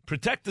makeup.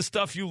 Protect the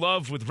stuff you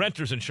love with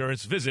Renters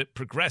Insurance. Visit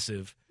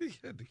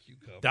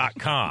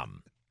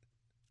Progressive.com.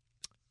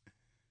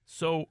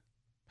 So,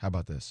 how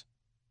about this?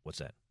 What's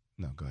that?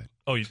 No, go ahead.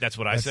 Oh, that's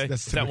what I say?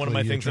 That's Is that one of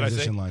my typically things your that I say?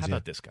 transition lines, How yeah.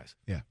 about this, guys?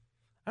 Yeah.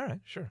 All right,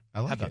 sure. I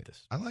like How about it.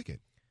 this? I like it.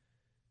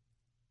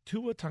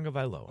 Tua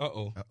Tagovailoa.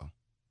 Uh-oh.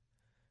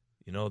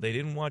 You know, they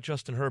didn't want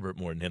Justin Herbert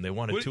more than him. They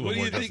wanted Tua more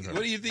than Justin Herbert.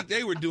 What do you think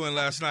they were doing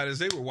last night as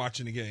they were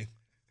watching the game?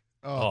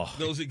 Oh.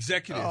 Those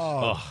executives.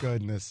 Oh,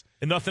 goodness.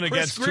 And nothing Chris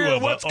against Greer, Tua.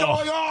 what's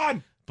going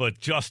on? But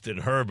Justin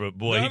Herbert,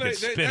 boy, No, he could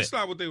spin that's it.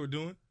 not what they were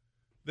doing.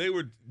 They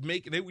were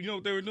making. You know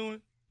what they were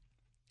doing?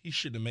 He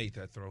shouldn't have made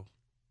that throw.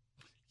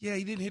 Yeah,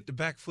 he didn't hit the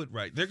back foot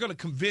right. They're going to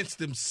convince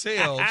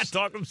themselves.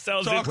 Talk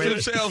themselves out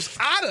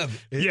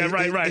of it. Yeah,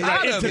 right.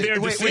 Out Into of their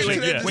it. decision.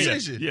 Into their Yeah.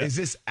 decision. Yeah. Is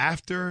this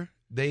after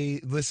they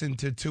listened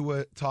to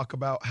Tua talk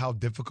about how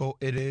difficult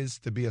it is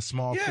to be a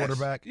small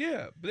quarterback?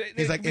 Yeah.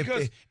 He's like,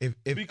 because if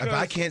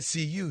I can't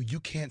see you, you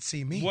can't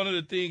see me. one of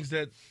the things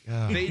that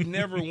they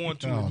never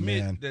want to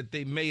admit that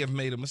they may have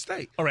made a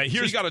mistake. All right, so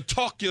here's you got to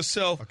talk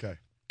yourself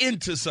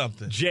into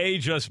something. Jay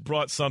just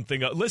brought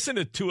something up. Listen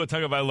to Tua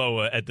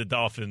Tagovailoa at the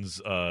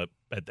Dolphins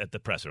at the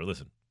presser.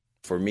 Listen.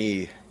 For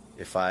me,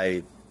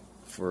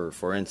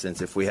 for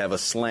instance, if we have a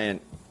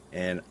slant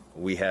and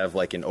we have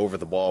like an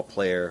over-the-ball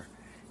player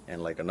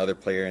and like another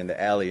player in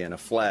the alley and a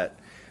flat,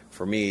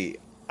 for me,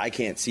 I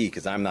can't see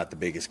because I'm not the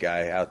biggest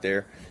guy out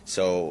there.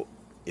 So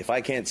if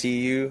I can't see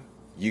you,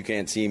 you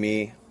can't see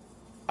me,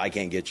 I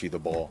can't get you the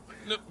ball.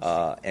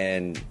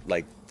 And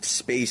like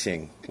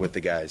spacing with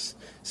the guys.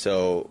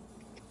 So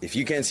if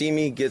you can't see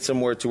me, get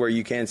somewhere to where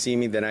you can't see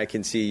me, then I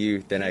can see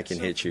you, then I can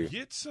hit you.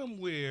 Get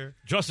somewhere.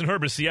 Justin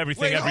Herbert see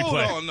everything every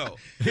play. Hold on, no.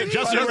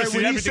 Justin Herbert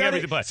see everything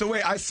every play. So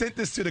wait, I sent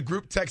this to the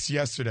group text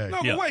yesterday.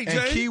 No, but wait, and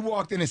Jay. Key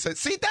walked in and said,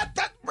 "See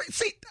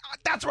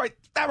that's right.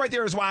 That right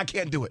there is why I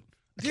can't do it."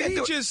 Did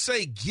he just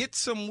say get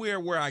somewhere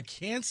where I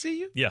can see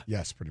you? Yeah.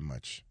 Yes, pretty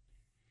much.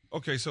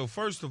 Okay, so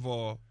first of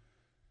all,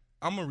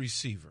 I'm a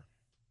receiver,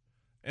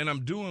 and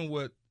I'm doing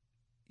what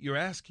you're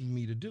asking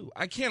me to do.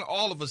 I can't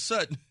all of a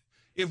sudden,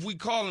 if we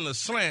call in a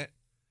slant,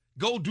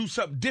 go do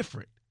something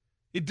different.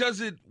 It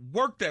doesn't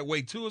work that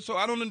way, too. So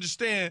I don't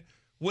understand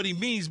what he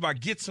means by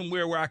get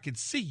somewhere where I can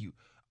see you.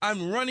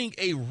 I'm running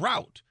a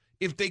route.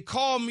 If they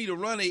call me to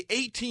run a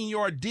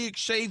 18-yard dig,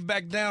 shave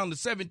back down to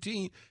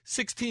 17,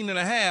 16 and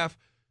a half,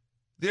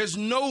 there's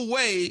no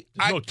way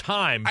There's no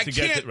time to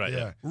get it right.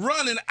 Yeah.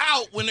 run an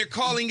out when they're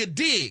calling a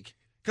dig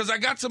because I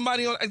got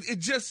somebody on. It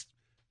just,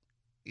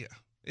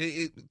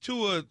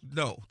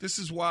 no. This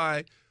is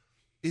why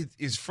it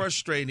is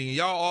frustrating.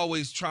 Y'all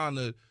always trying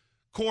to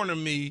corner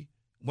me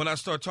when I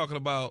start talking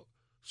about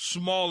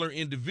smaller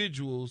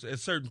individuals at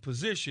certain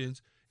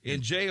positions.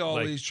 And Jay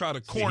always try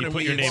to corner he put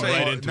me your and name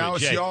say, right into now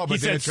it. it's Jay. y'all, but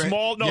he then said it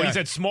small. No, he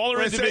said smaller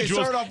Well, it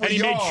individuals, started off and with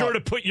he made y'all. sure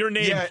to put your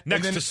name Yeah, and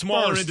next then to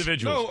smaller first.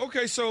 individuals. No,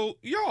 okay, so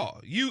y'all,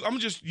 I'm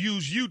just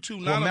use you two.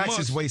 Well, not Max amongst.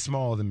 is way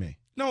smaller than me.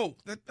 No,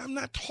 I'm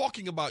not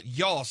talking about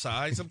y'all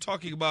size. I'm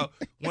talking about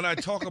when I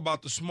talk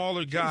about the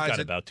smaller guys He's got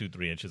at about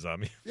 2-3 inches on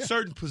me.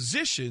 certain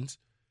positions.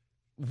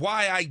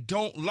 Why I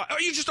don't like? Oh,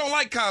 you just don't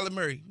like Kyler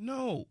Murray?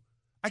 No,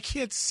 I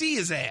can't see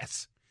his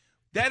ass.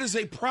 That is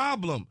a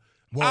problem.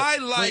 Well, I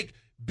like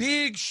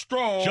big,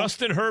 strong.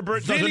 Justin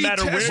Herbert doesn't Vinny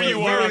matter where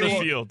you are on the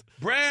Testaverde, field.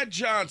 Brad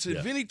Johnson,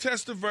 Yeah. Vinny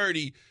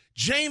Testaverde,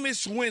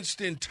 Jameis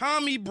Winston,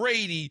 Tommy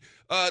Brady,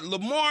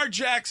 Lamar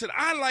Jackson.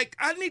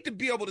 I need to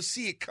be able to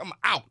see it come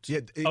out. Yeah,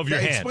 Of your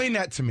hand. Explain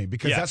that to me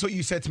because that's what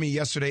you said to me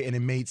yesterday, and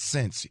it made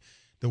sense.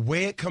 The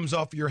way it comes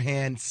off your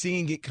hand,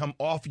 seeing it come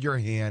off your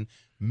hand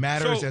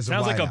matters So, as a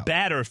Sounds like a wideout.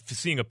 batter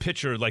seeing a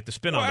pitcher like the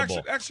spin on the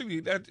ball.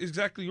 Actually, that's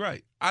exactly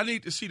right. I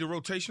need to see the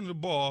rotation of the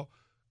ball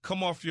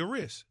come off your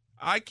wrist.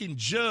 I can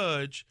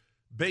judge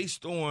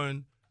based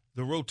on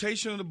the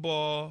rotation of the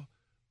ball,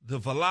 the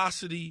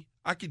velocity.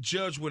 I can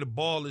judge where the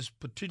ball is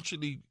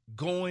potentially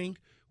going,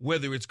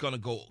 whether it's going to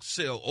go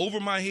sail over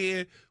my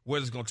head,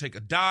 whether it's going to take a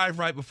dive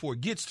right before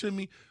it gets to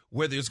me,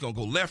 whether it's going to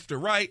go left or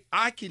right.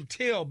 I can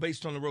tell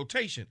based on the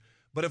rotation.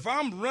 But if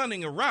I'm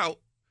running a route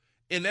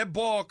and that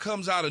ball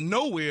comes out of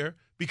nowhere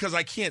because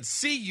I can't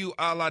see you,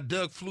 a la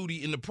Doug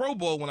Flutie in the Pro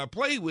Bowl when I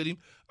played with him.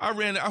 I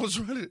was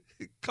running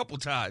a couple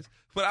times,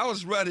 but I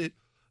was running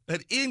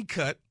an in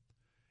cut,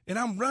 and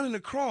I'm running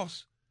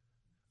across.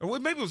 Or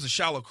maybe it was a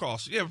shallow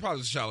cross. Yeah, probably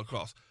was a shallow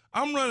cross.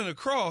 I'm running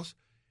across,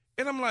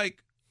 and I'm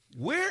like,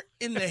 where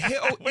in the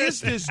hell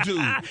is this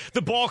dude?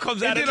 The ball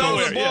comes out of nowhere.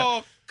 nowhere. The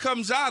ball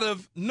comes out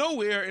of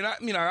nowhere,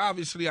 and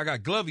obviously I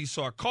got glovey,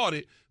 so I caught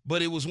it,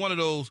 but it was one of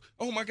those,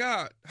 oh, my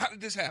God, how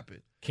did this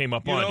happen? Came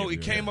up on you.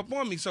 It came up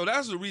on me. So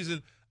that's the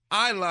reason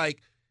I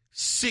like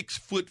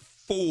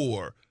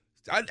 6'4".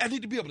 I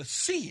need to be able to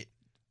see it.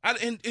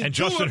 And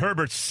Justin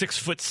Herbert's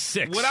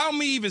 6'6". Without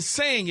me even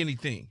saying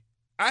anything.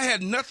 I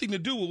had nothing to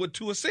do with what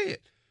Tua said.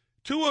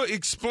 Tua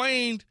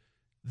explained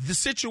the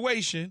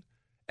situation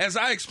as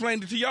I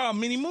explained it to y'all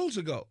many moons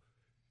ago.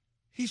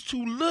 He's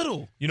too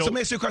little. So let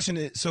me ask you a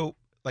question. So,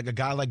 like a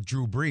guy like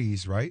Drew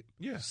Brees, right?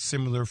 Yeah.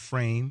 Similar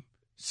frame,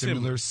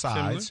 similar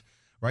size,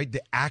 right?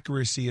 The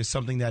accuracy is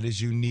something that is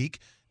unique.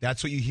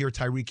 That's what you hear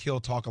Tyreek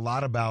Hill talk a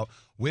lot about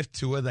with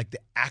Tua, like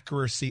the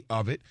accuracy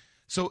of it.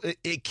 So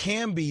it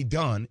can be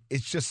done.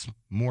 It's just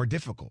more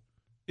difficult.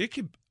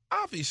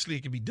 Obviously,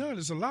 it can be done.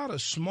 There's a lot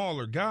of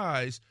smaller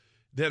guys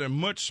that are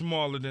much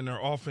smaller than their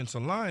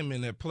offensive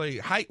linemen that play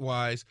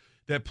height-wise,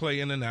 that play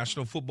in the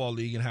National Football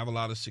League and have a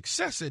lot of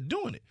success at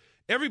doing it.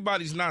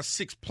 Everybody's not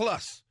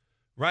 6+,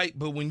 right?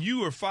 But when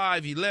you are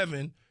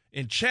 5'11"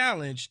 and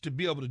challenged to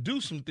be able to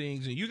do some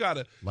things, and you got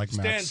to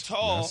stand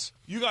tall. Yes.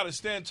 You got to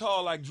stand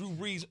tall like Drew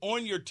Brees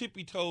on your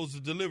tippy toes to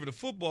deliver the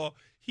football.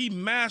 He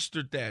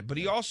mastered that, but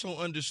he also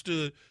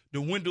understood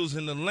the windows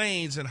and the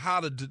lanes and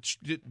how to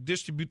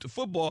distribute the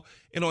football.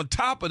 And on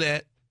top of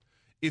that,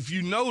 if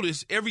you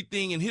notice,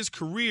 everything in his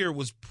career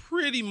was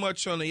pretty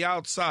much on the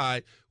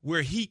outside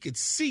where he could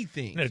see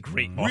things. And a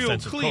great real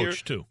offensive clear,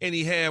 coach, too. And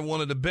he had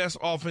one of the best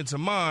offensive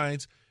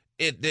minds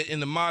in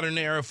the modern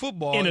era of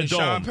football. In a dome.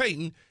 Sean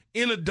Payton,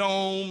 in a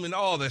dome and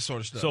all that sort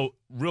of stuff. So,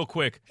 real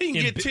quick. He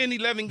can get 10,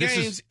 11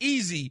 games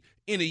easy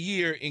in a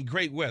year in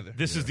great weather.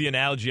 This is the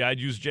analogy I'd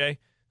use, Jay.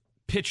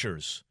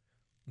 Pitchers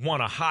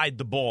want to hide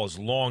the ball as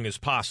long as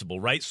possible,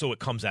 right? So it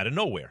comes out of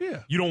nowhere.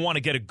 Yeah. You don't want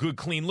to get a good,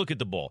 clean look at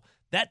the ball.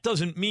 That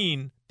doesn't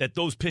mean that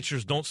those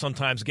pitchers don't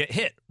sometimes get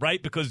hit,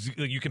 right? Because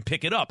you can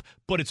pick it up,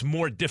 but it's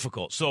more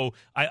difficult. So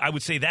I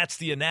would say that's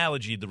the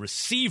analogy. The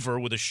receiver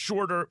with a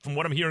shorter, from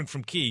what I'm hearing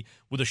from Key,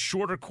 with a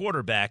shorter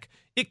quarterback,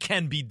 it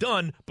can be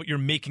done, but you're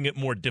making it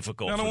more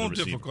difficult. I don't for the want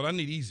receiver. difficult. I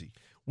need easy.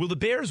 Will the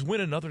Bears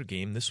win another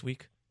game this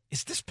week?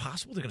 Is this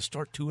possible? They're going to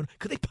start 2-0.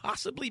 Could they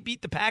possibly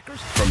beat the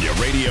Packers? From your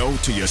radio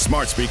to your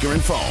smart speaker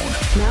and phone.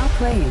 Now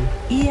playing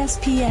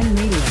ESPN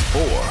Radio.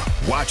 Or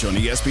watch on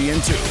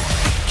ESPN2.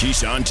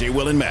 Keyshawn, J.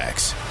 Will, and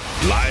Max.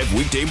 Live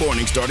weekday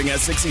morning starting at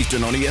 6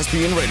 Eastern on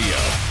ESPN Radio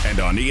and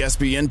on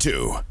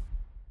ESPN2.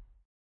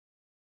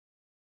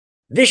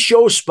 This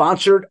show is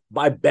sponsored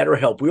by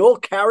BetterHelp. We all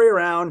carry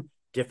around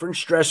different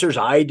stressors.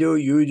 I do,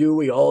 you do,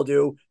 we all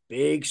do,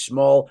 big,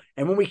 small.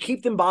 And when we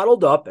keep them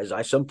bottled up, as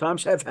I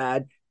sometimes have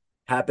had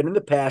happen in the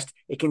past,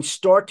 it can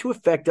start to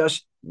affect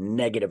us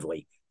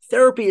negatively.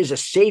 Therapy is a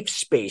safe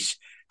space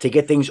to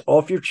get things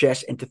off your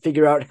chest and to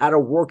figure out how to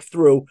work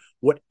through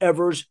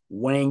whatever's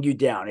weighing you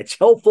down. It's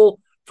helpful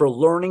for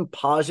learning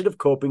positive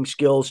coping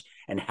skills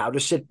and how to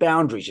set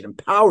boundaries. It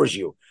empowers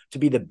you to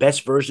be the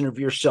best version of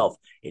yourself.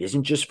 It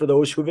isn't just for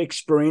those who've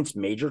experienced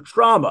major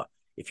trauma.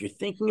 If you're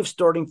thinking of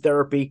starting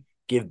therapy,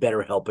 give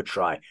BetterHelp a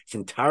try. It's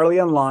entirely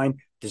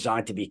online,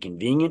 designed to be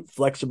convenient,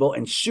 flexible,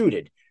 and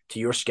suited to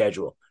your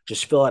schedule.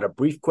 Just fill out a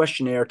brief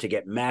questionnaire to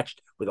get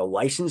matched with a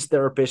licensed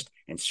therapist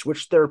and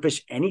switch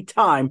therapists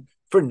anytime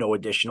for no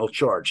additional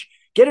charge.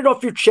 Get it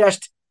off your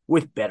chest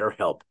with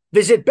BetterHelp.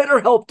 Visit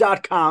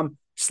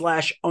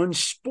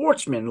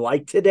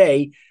BetterHelp.com/unsportsmanlike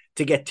today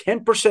to get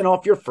 10%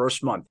 off your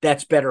first month.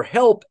 That's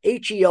BetterHelp,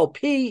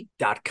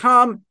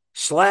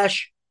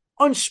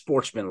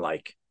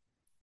 HELP.com/unsportsmanlike.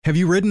 Have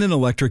you ridden an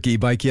electric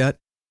e-bike yet?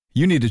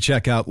 You need to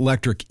check out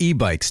Lectric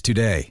E-Bikes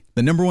today,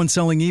 the #1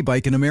 selling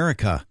e-bike in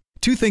America.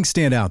 Two things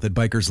stand out that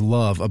bikers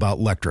love about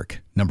Lectric.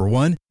 Number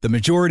one, the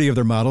majority of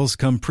their models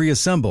come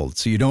pre-assembled,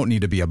 so you don't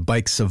need to be a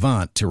bike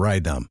savant to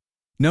ride them.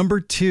 Number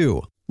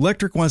two,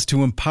 Lectric wants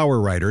to empower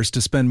riders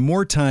to spend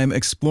more time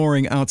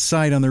exploring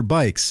outside on their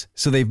bikes,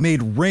 so they've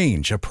made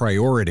range a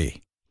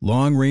priority.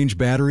 Long-range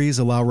batteries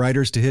allow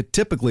riders to hit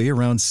typically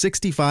around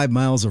 65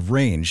 miles of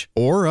range,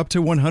 or up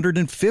to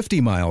 150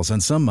 miles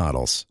on some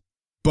models.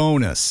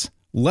 Bonus,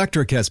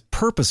 Lectric has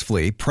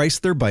purposefully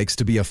priced their bikes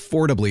to be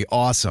affordably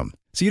awesome,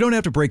 so you don't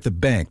have to break the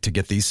bank to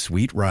get these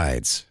sweet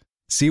rides.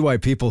 See why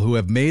people who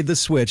have made the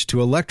switch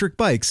to electric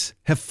bikes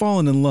have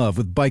fallen in love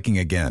with biking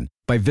again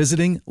by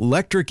visiting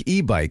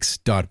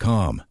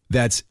lectricebikes.com.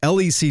 That's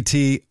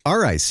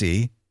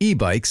LECTRIC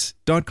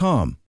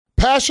ebikes.com.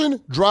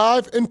 Passion,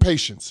 drive, and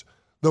patience.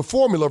 The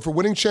formula for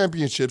winning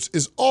championships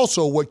is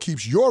also what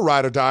keeps your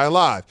ride or die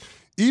alive.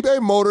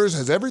 eBay Motors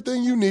has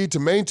everything you need to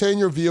maintain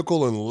your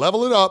vehicle and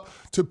level it up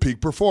to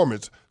peak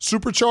performance.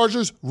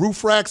 Superchargers,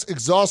 roof racks,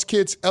 exhaust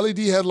kits,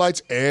 LED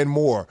headlights, and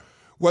more.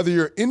 Whether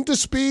you're into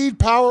speed,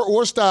 power,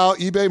 or style,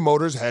 eBay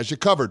Motors has you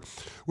covered.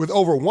 With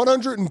over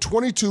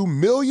 122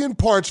 million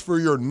parts for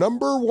your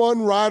number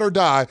one ride or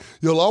die,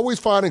 you'll always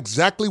find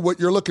exactly what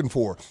you're looking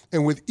for.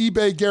 And with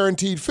eBay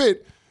Guaranteed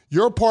Fit,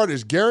 your part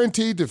is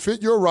guaranteed to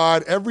fit your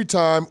ride every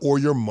time or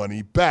your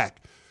money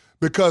back.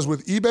 Because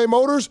with eBay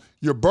Motors,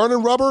 you're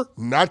burning rubber,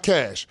 not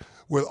cash.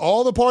 With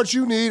all the parts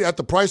you need at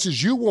the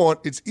prices you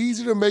want, it's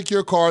easy to make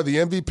your car the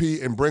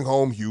MVP and bring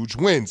home huge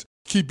wins.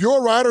 Keep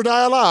your ride or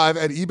die alive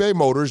at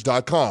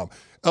ebaymotors.com.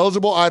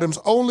 Eligible items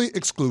only.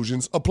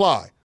 Exclusions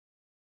apply.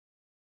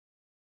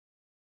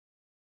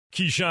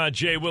 Keyshawn,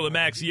 J. Will, and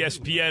Max,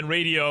 ESPN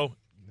Radio,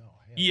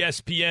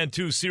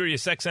 ESPN2,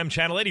 Sirius XM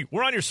Channel 80.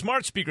 We're on your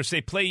smart speaker.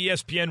 Say, play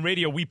ESPN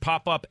Radio. We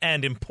pop up,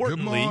 and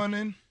importantly, Good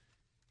morning.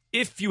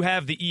 If you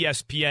have the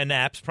ESPN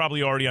apps,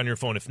 probably already on your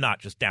phone. If not,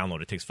 just download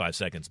it. It takes 5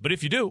 seconds. But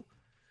if you do,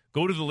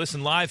 go to the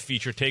Listen Live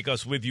feature. Take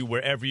us with you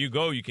wherever you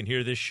go. You can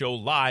hear this show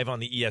live on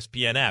the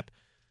ESPN app.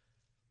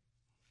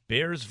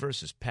 Bears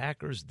versus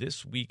Packers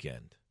this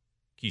weekend.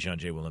 Keyshawn,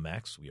 J. Will, and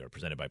Max. We are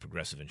presented by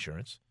Progressive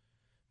Insurance.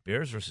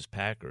 Bears versus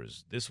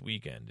Packers this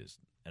weekend is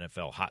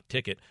NFL Hot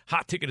Ticket.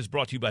 Hot Ticket is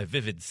brought to you by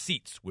Vivid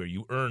Seats, where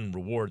you earn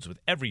rewards with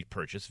every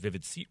purchase.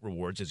 Vivid Seat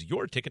Rewards is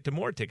your ticket to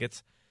more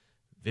tickets.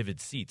 Vivid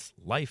Seats,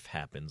 life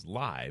happens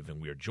live, and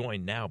we are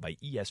joined now by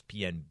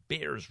ESPN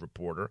Bears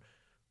reporter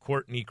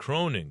Courtney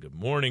Cronin. Good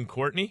morning,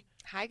 Courtney.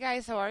 Hi,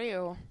 guys. How are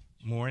you?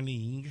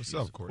 Morning. What's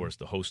up, Courtney? Of course,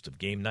 the host of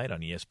Game Night on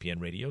ESPN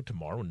Radio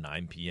tomorrow,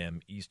 9 p.m.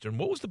 Eastern.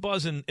 What was the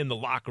buzz in the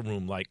locker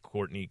room like,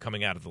 Courtney,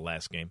 coming out of the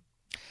last game?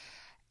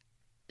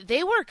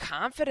 They were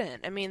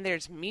confident. I mean,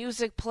 there's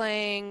music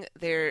playing.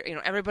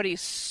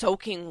 Everybody's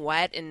soaking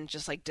wet and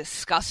just like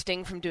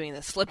disgusting from doing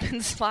the slip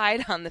and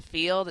slide on the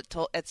field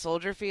at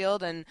Soldier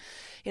Field, and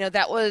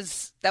that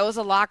was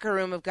a locker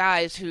room of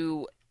guys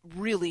who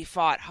really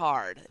fought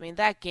hard. I mean,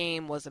 that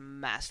game was a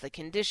mess. The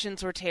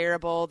conditions were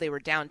terrible. They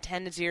were down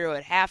 10-0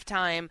 at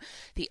halftime.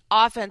 The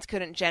offense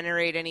couldn't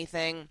generate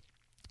anything.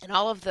 And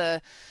all of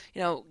the,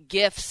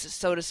 gifts,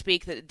 so to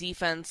speak, that the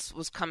defense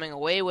was coming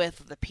away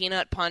with, the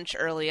peanut punch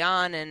early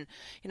on and,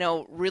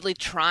 really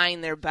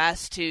trying their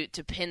best to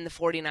pin the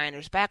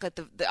 49ers back. Like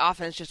the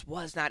offense just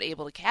was not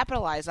able to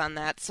capitalize on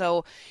that.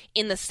 So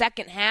in the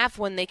second half,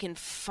 when they can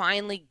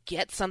finally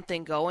get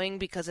something going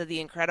because of the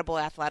incredible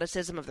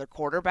athleticism of their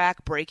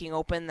quarterback breaking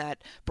open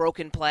that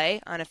broken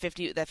play on that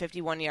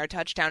 51-yard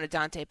touchdown to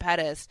Dante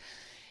Pettis,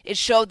 it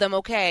showed them,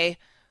 okay,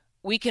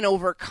 we can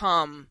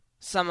overcome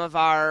some of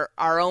our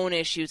own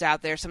issues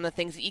out there, some of the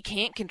things that you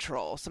can't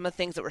control, some of the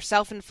things that were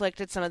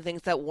self-inflicted, some of the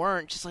things that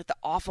weren't, just like the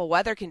awful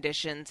weather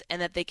conditions,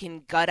 and that they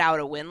can gut out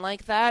a win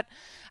like that.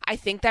 I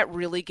think that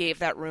really gave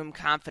that room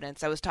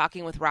confidence. I was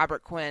talking with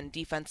Robert Quinn,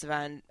 defensive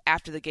end,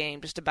 after the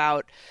game, just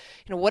about,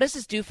 what does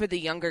this do for the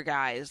younger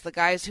guys, the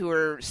guys who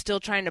are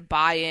still trying to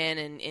buy in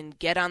and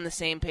get on the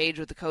same page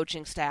with the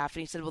coaching staff.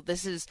 And he said, well,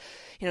 this is,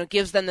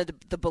 gives them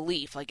the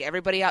belief. Like,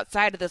 everybody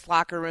outside of this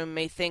locker room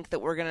may think that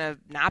we're going to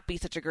not be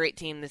such a great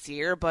team this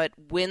year, but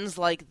wins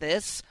like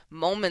this,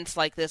 moments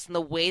like this, and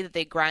the way that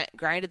they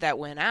grinded that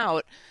win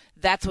out,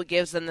 that's what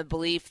gives them the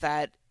belief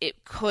that it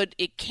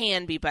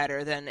can be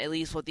better than at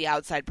least what the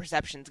outside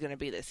perception is going to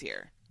be this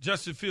year.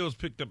 Justin Fields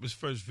picked up his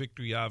first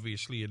victory,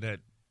 obviously, in that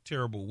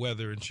terrible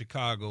weather in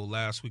Chicago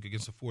last week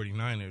against the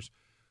 49ers.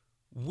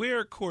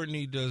 Where,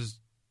 Courtney, does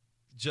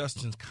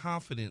Justin's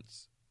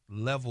confidence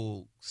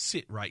level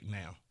sit right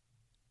now?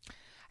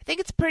 I think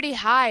it's pretty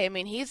high. I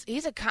mean, he's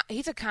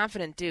a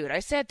confident dude. I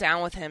sat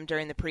down with him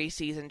during the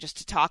preseason just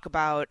to talk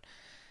about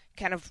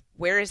kind of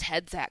where his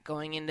head's at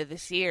going into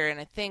this year, and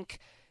I think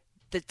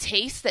the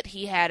taste that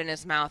he had in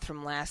his mouth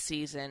from last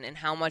season and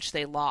how much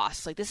they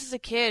lost. Like, this is a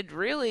kid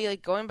really,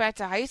 like, going back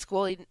to high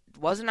school, he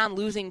wasn't on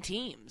losing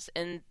teams.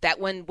 And that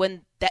when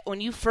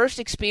you first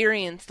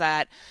experience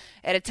that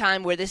at a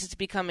time where this is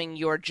becoming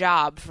your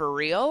job for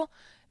real,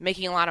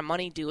 making a lot of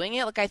money doing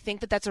it, like, I think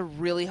that that's a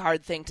really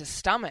hard thing to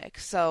stomach.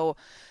 So,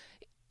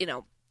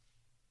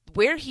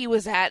 where he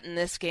was at in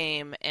this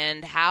game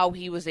and how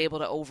he was able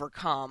to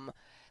overcome,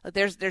 like,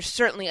 there's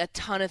certainly a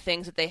ton of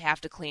things that they have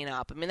to clean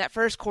up. I mean, that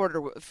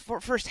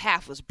first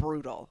half was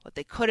brutal. Like,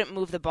 they couldn't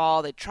move the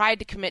ball. They tried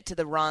to commit to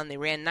the run. They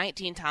ran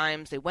 19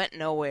 times. They went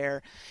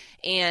nowhere.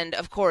 And,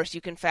 of course, you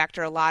can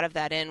factor a lot of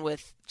that in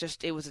with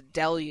just it was a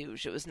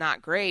deluge. It was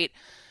not great.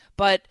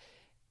 But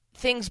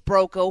things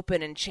broke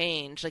open and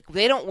changed. Like,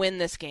 they don't win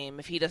this game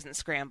if he doesn't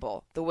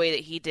scramble the way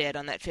that he did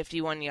on that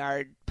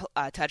 51-yard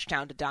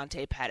touchdown to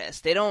Dante Pettis.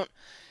 They don't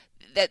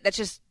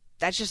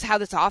that's just how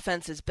this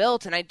offense is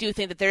built, and I do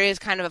think that there is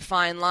kind of a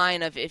fine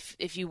line of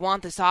if you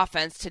want this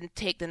offense to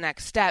take the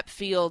next step,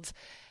 Fields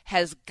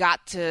has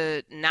got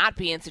to not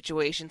be in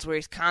situations where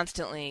he's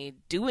constantly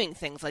doing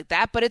things like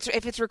that. But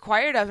if it's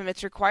required of him,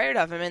 it's required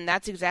of him, and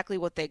that's exactly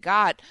what they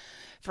got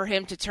for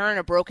him to turn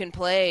a broken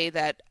play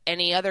that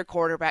any other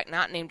quarterback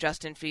not named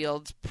Justin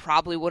Fields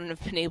probably wouldn't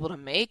have been able to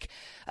make,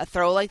 a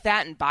throw like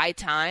that and buy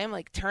time,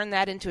 like turn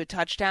that into a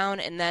touchdown,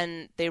 and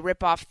then they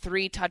rip off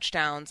 3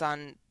 touchdowns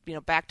on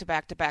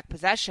back-to-back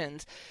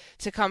possessions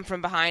to come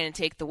from behind and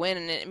take the win.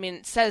 And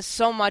it says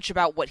so much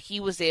about what he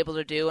was able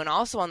to do. And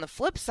also on the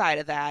flip side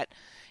of that,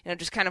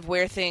 just kind of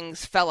where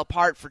things fell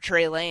apart for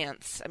Trey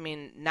Lance.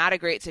 Not a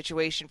great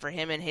situation for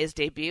him in his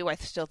debut. I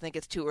still think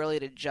it's too early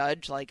to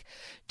judge. Like,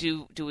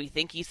 do we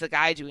think he's the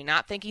guy? Do we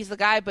not think he's the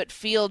guy? But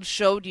Fields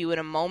showed you in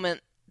a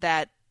moment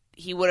that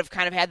he would have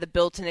kind of had the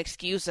built-in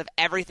excuse of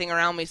everything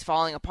around me is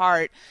falling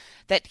apart,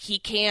 that he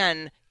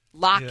can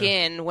lock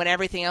in when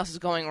everything else is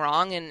going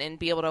wrong and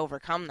be able to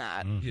overcome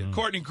that. Yeah,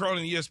 Courtney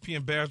Cronin,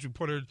 ESPN Bears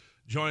reporter,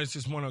 joined us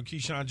this morning on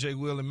Keyshawn, J.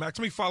 Will, and Max.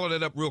 Let me follow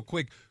that up real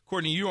quick.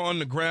 Courtney, you're on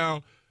the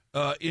ground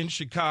in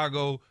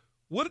Chicago.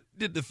 What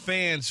did the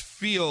fans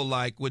feel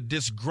like with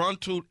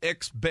disgruntled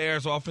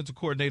ex-Bears offensive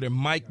coordinator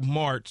Mike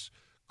Martz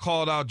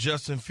called out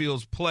Justin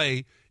Fields'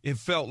 play? It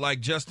felt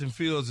like Justin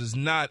Fields is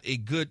not a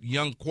good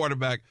young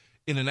quarterback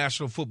in the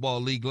National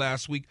Football League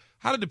last week.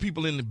 How did the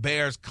people in the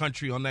Bears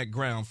country on that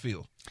ground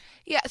feel?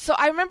 Yeah, so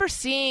I remember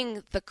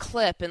seeing the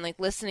clip and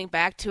listening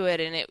back to it,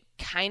 and it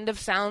kind of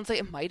sounds like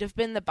it might have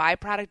been the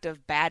byproduct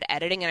of bad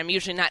editing, and I'm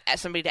usually not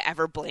somebody to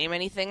ever blame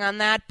anything on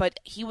that, but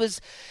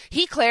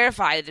he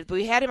clarified it.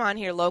 We had him on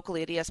here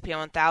locally at ESPN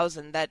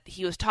 1000 that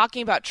he was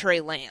talking about Trey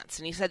Lance,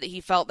 and he said that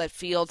he felt that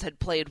Fields had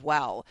played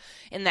well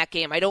in that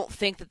game. I don't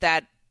think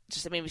that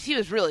he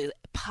was really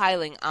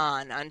piling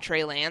on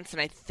Trey Lance,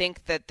 and I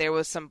think that there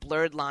was some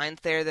blurred lines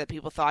there that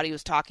people thought he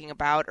was talking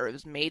about, or it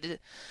was made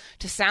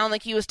to sound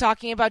like he was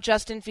talking about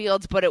Justin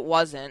Fields, but it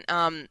wasn't.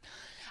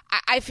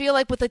 I feel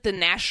like with the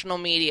national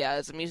media,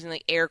 as I'm using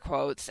air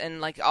quotes,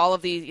 and all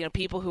of these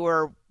people who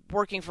are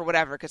working for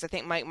whatever, because I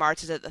think Mike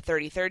Martz is at the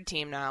 33rd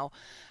team now,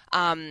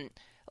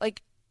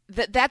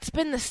 that's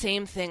been the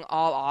same thing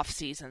all off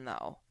season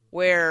though,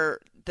 where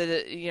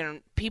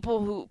the people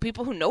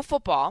who know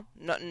football,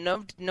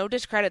 no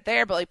discredit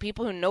there, but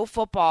people who know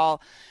football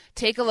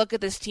take a look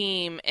at this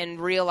team and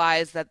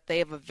realize that they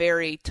have a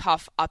very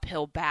tough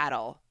uphill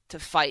battle to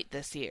fight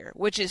this year,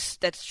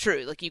 that's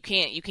true. You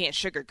can't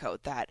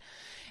sugarcoat that.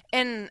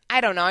 And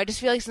I don't know, I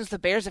just feel like since the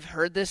Bears have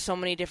heard this so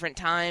many different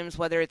times,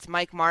 whether it's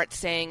Mike Martz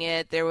saying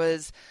it, there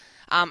was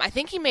I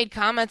think he made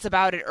comments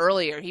about it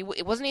earlier.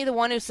 Wasn't he the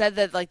one who said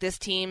that this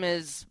team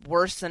is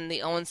worse than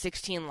the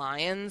 0-16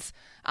 Lions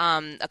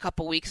a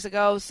couple weeks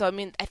ago? So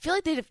I feel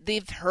like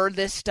they've heard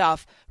this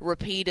stuff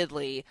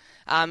repeatedly,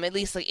 at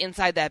least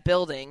inside that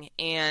building,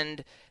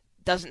 and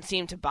doesn't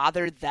seem to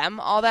bother them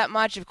all that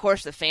much. Of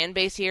course, the fan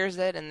base hears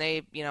it, and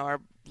they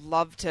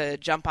love to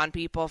jump on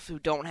people who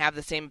don't have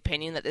the same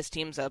opinion that this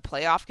team's a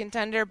playoff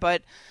contender,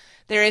 but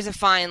there is a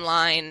fine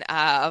line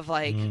of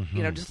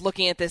just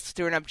looking at this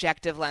through an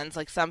objective lens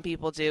like some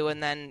people do,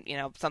 and then,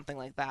 something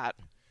like that.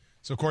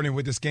 So, Courtney,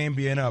 with this game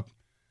being up,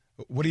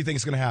 what do you think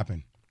is going to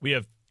happen? We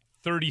have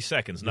 30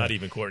 seconds, not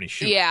even, Courtney.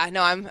 Shoot. Yeah,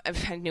 no,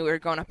 I knew we were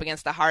going up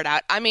against the hard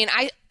out.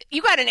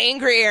 You got an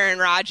angry Aaron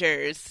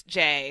Rodgers,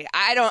 Jay.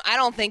 I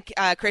don't think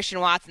Christian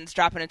Watson's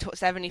dropping a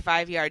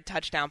 75-yard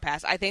touchdown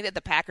pass. I think that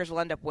the Packers will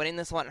end up winning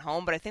this one at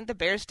home, but I think the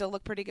Bears still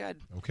look pretty good.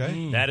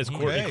 Okay. That is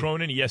Courtney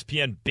Cronin,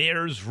 ESPN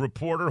Bears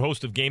reporter,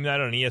 host of Game Night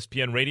on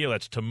ESPN Radio.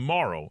 That's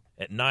tomorrow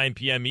at 9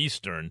 p.m.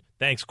 Eastern.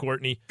 Thanks,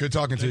 Courtney. Good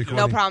talking to you,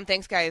 Courtney. No problem.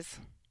 Thanks, guys.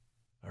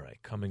 All right,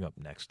 coming up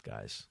next,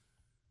 guys.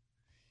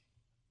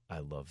 I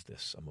love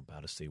this. I'm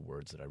about to say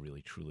words that I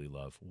really, truly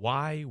love.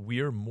 Why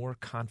we're more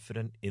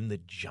confident in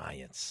the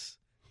Giants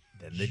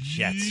than the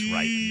Jets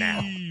right now.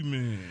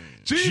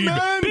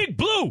 G-Man. Big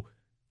Blue.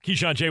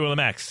 Keyshawn, J. Will, and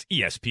Max,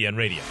 ESPN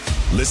Radio.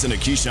 Listen to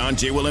Keyshawn,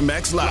 J. Will, and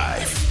Max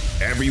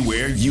live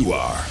everywhere you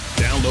are.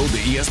 Download the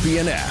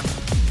ESPN app.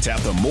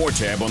 Tap the More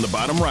tab on the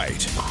bottom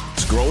right.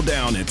 Scroll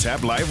down and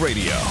tap Live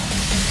Radio.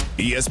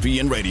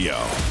 ESPN Radio.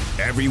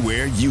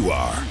 Everywhere you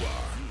are.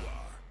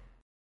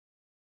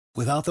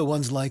 Without the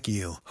ones like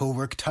you, who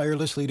work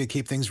tirelessly to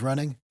keep things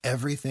running,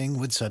 everything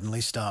would suddenly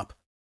stop.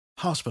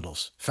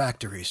 Hospitals,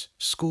 factories,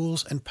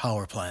 schools, and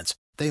power plants,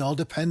 they all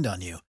depend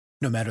on you.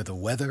 No matter the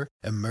weather,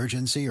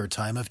 emergency, or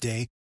time of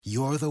day,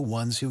 you're the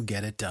ones who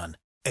get it done.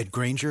 At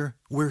Grainger,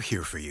 we're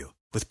here for you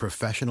with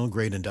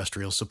professional-grade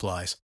industrial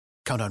supplies.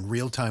 Count on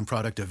real-time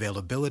product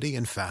availability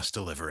and fast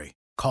delivery.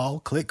 Call,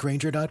 click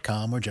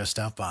Grainger.com, or just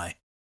stop by.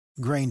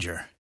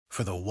 Grainger,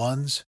 for the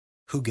ones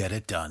who get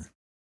it done.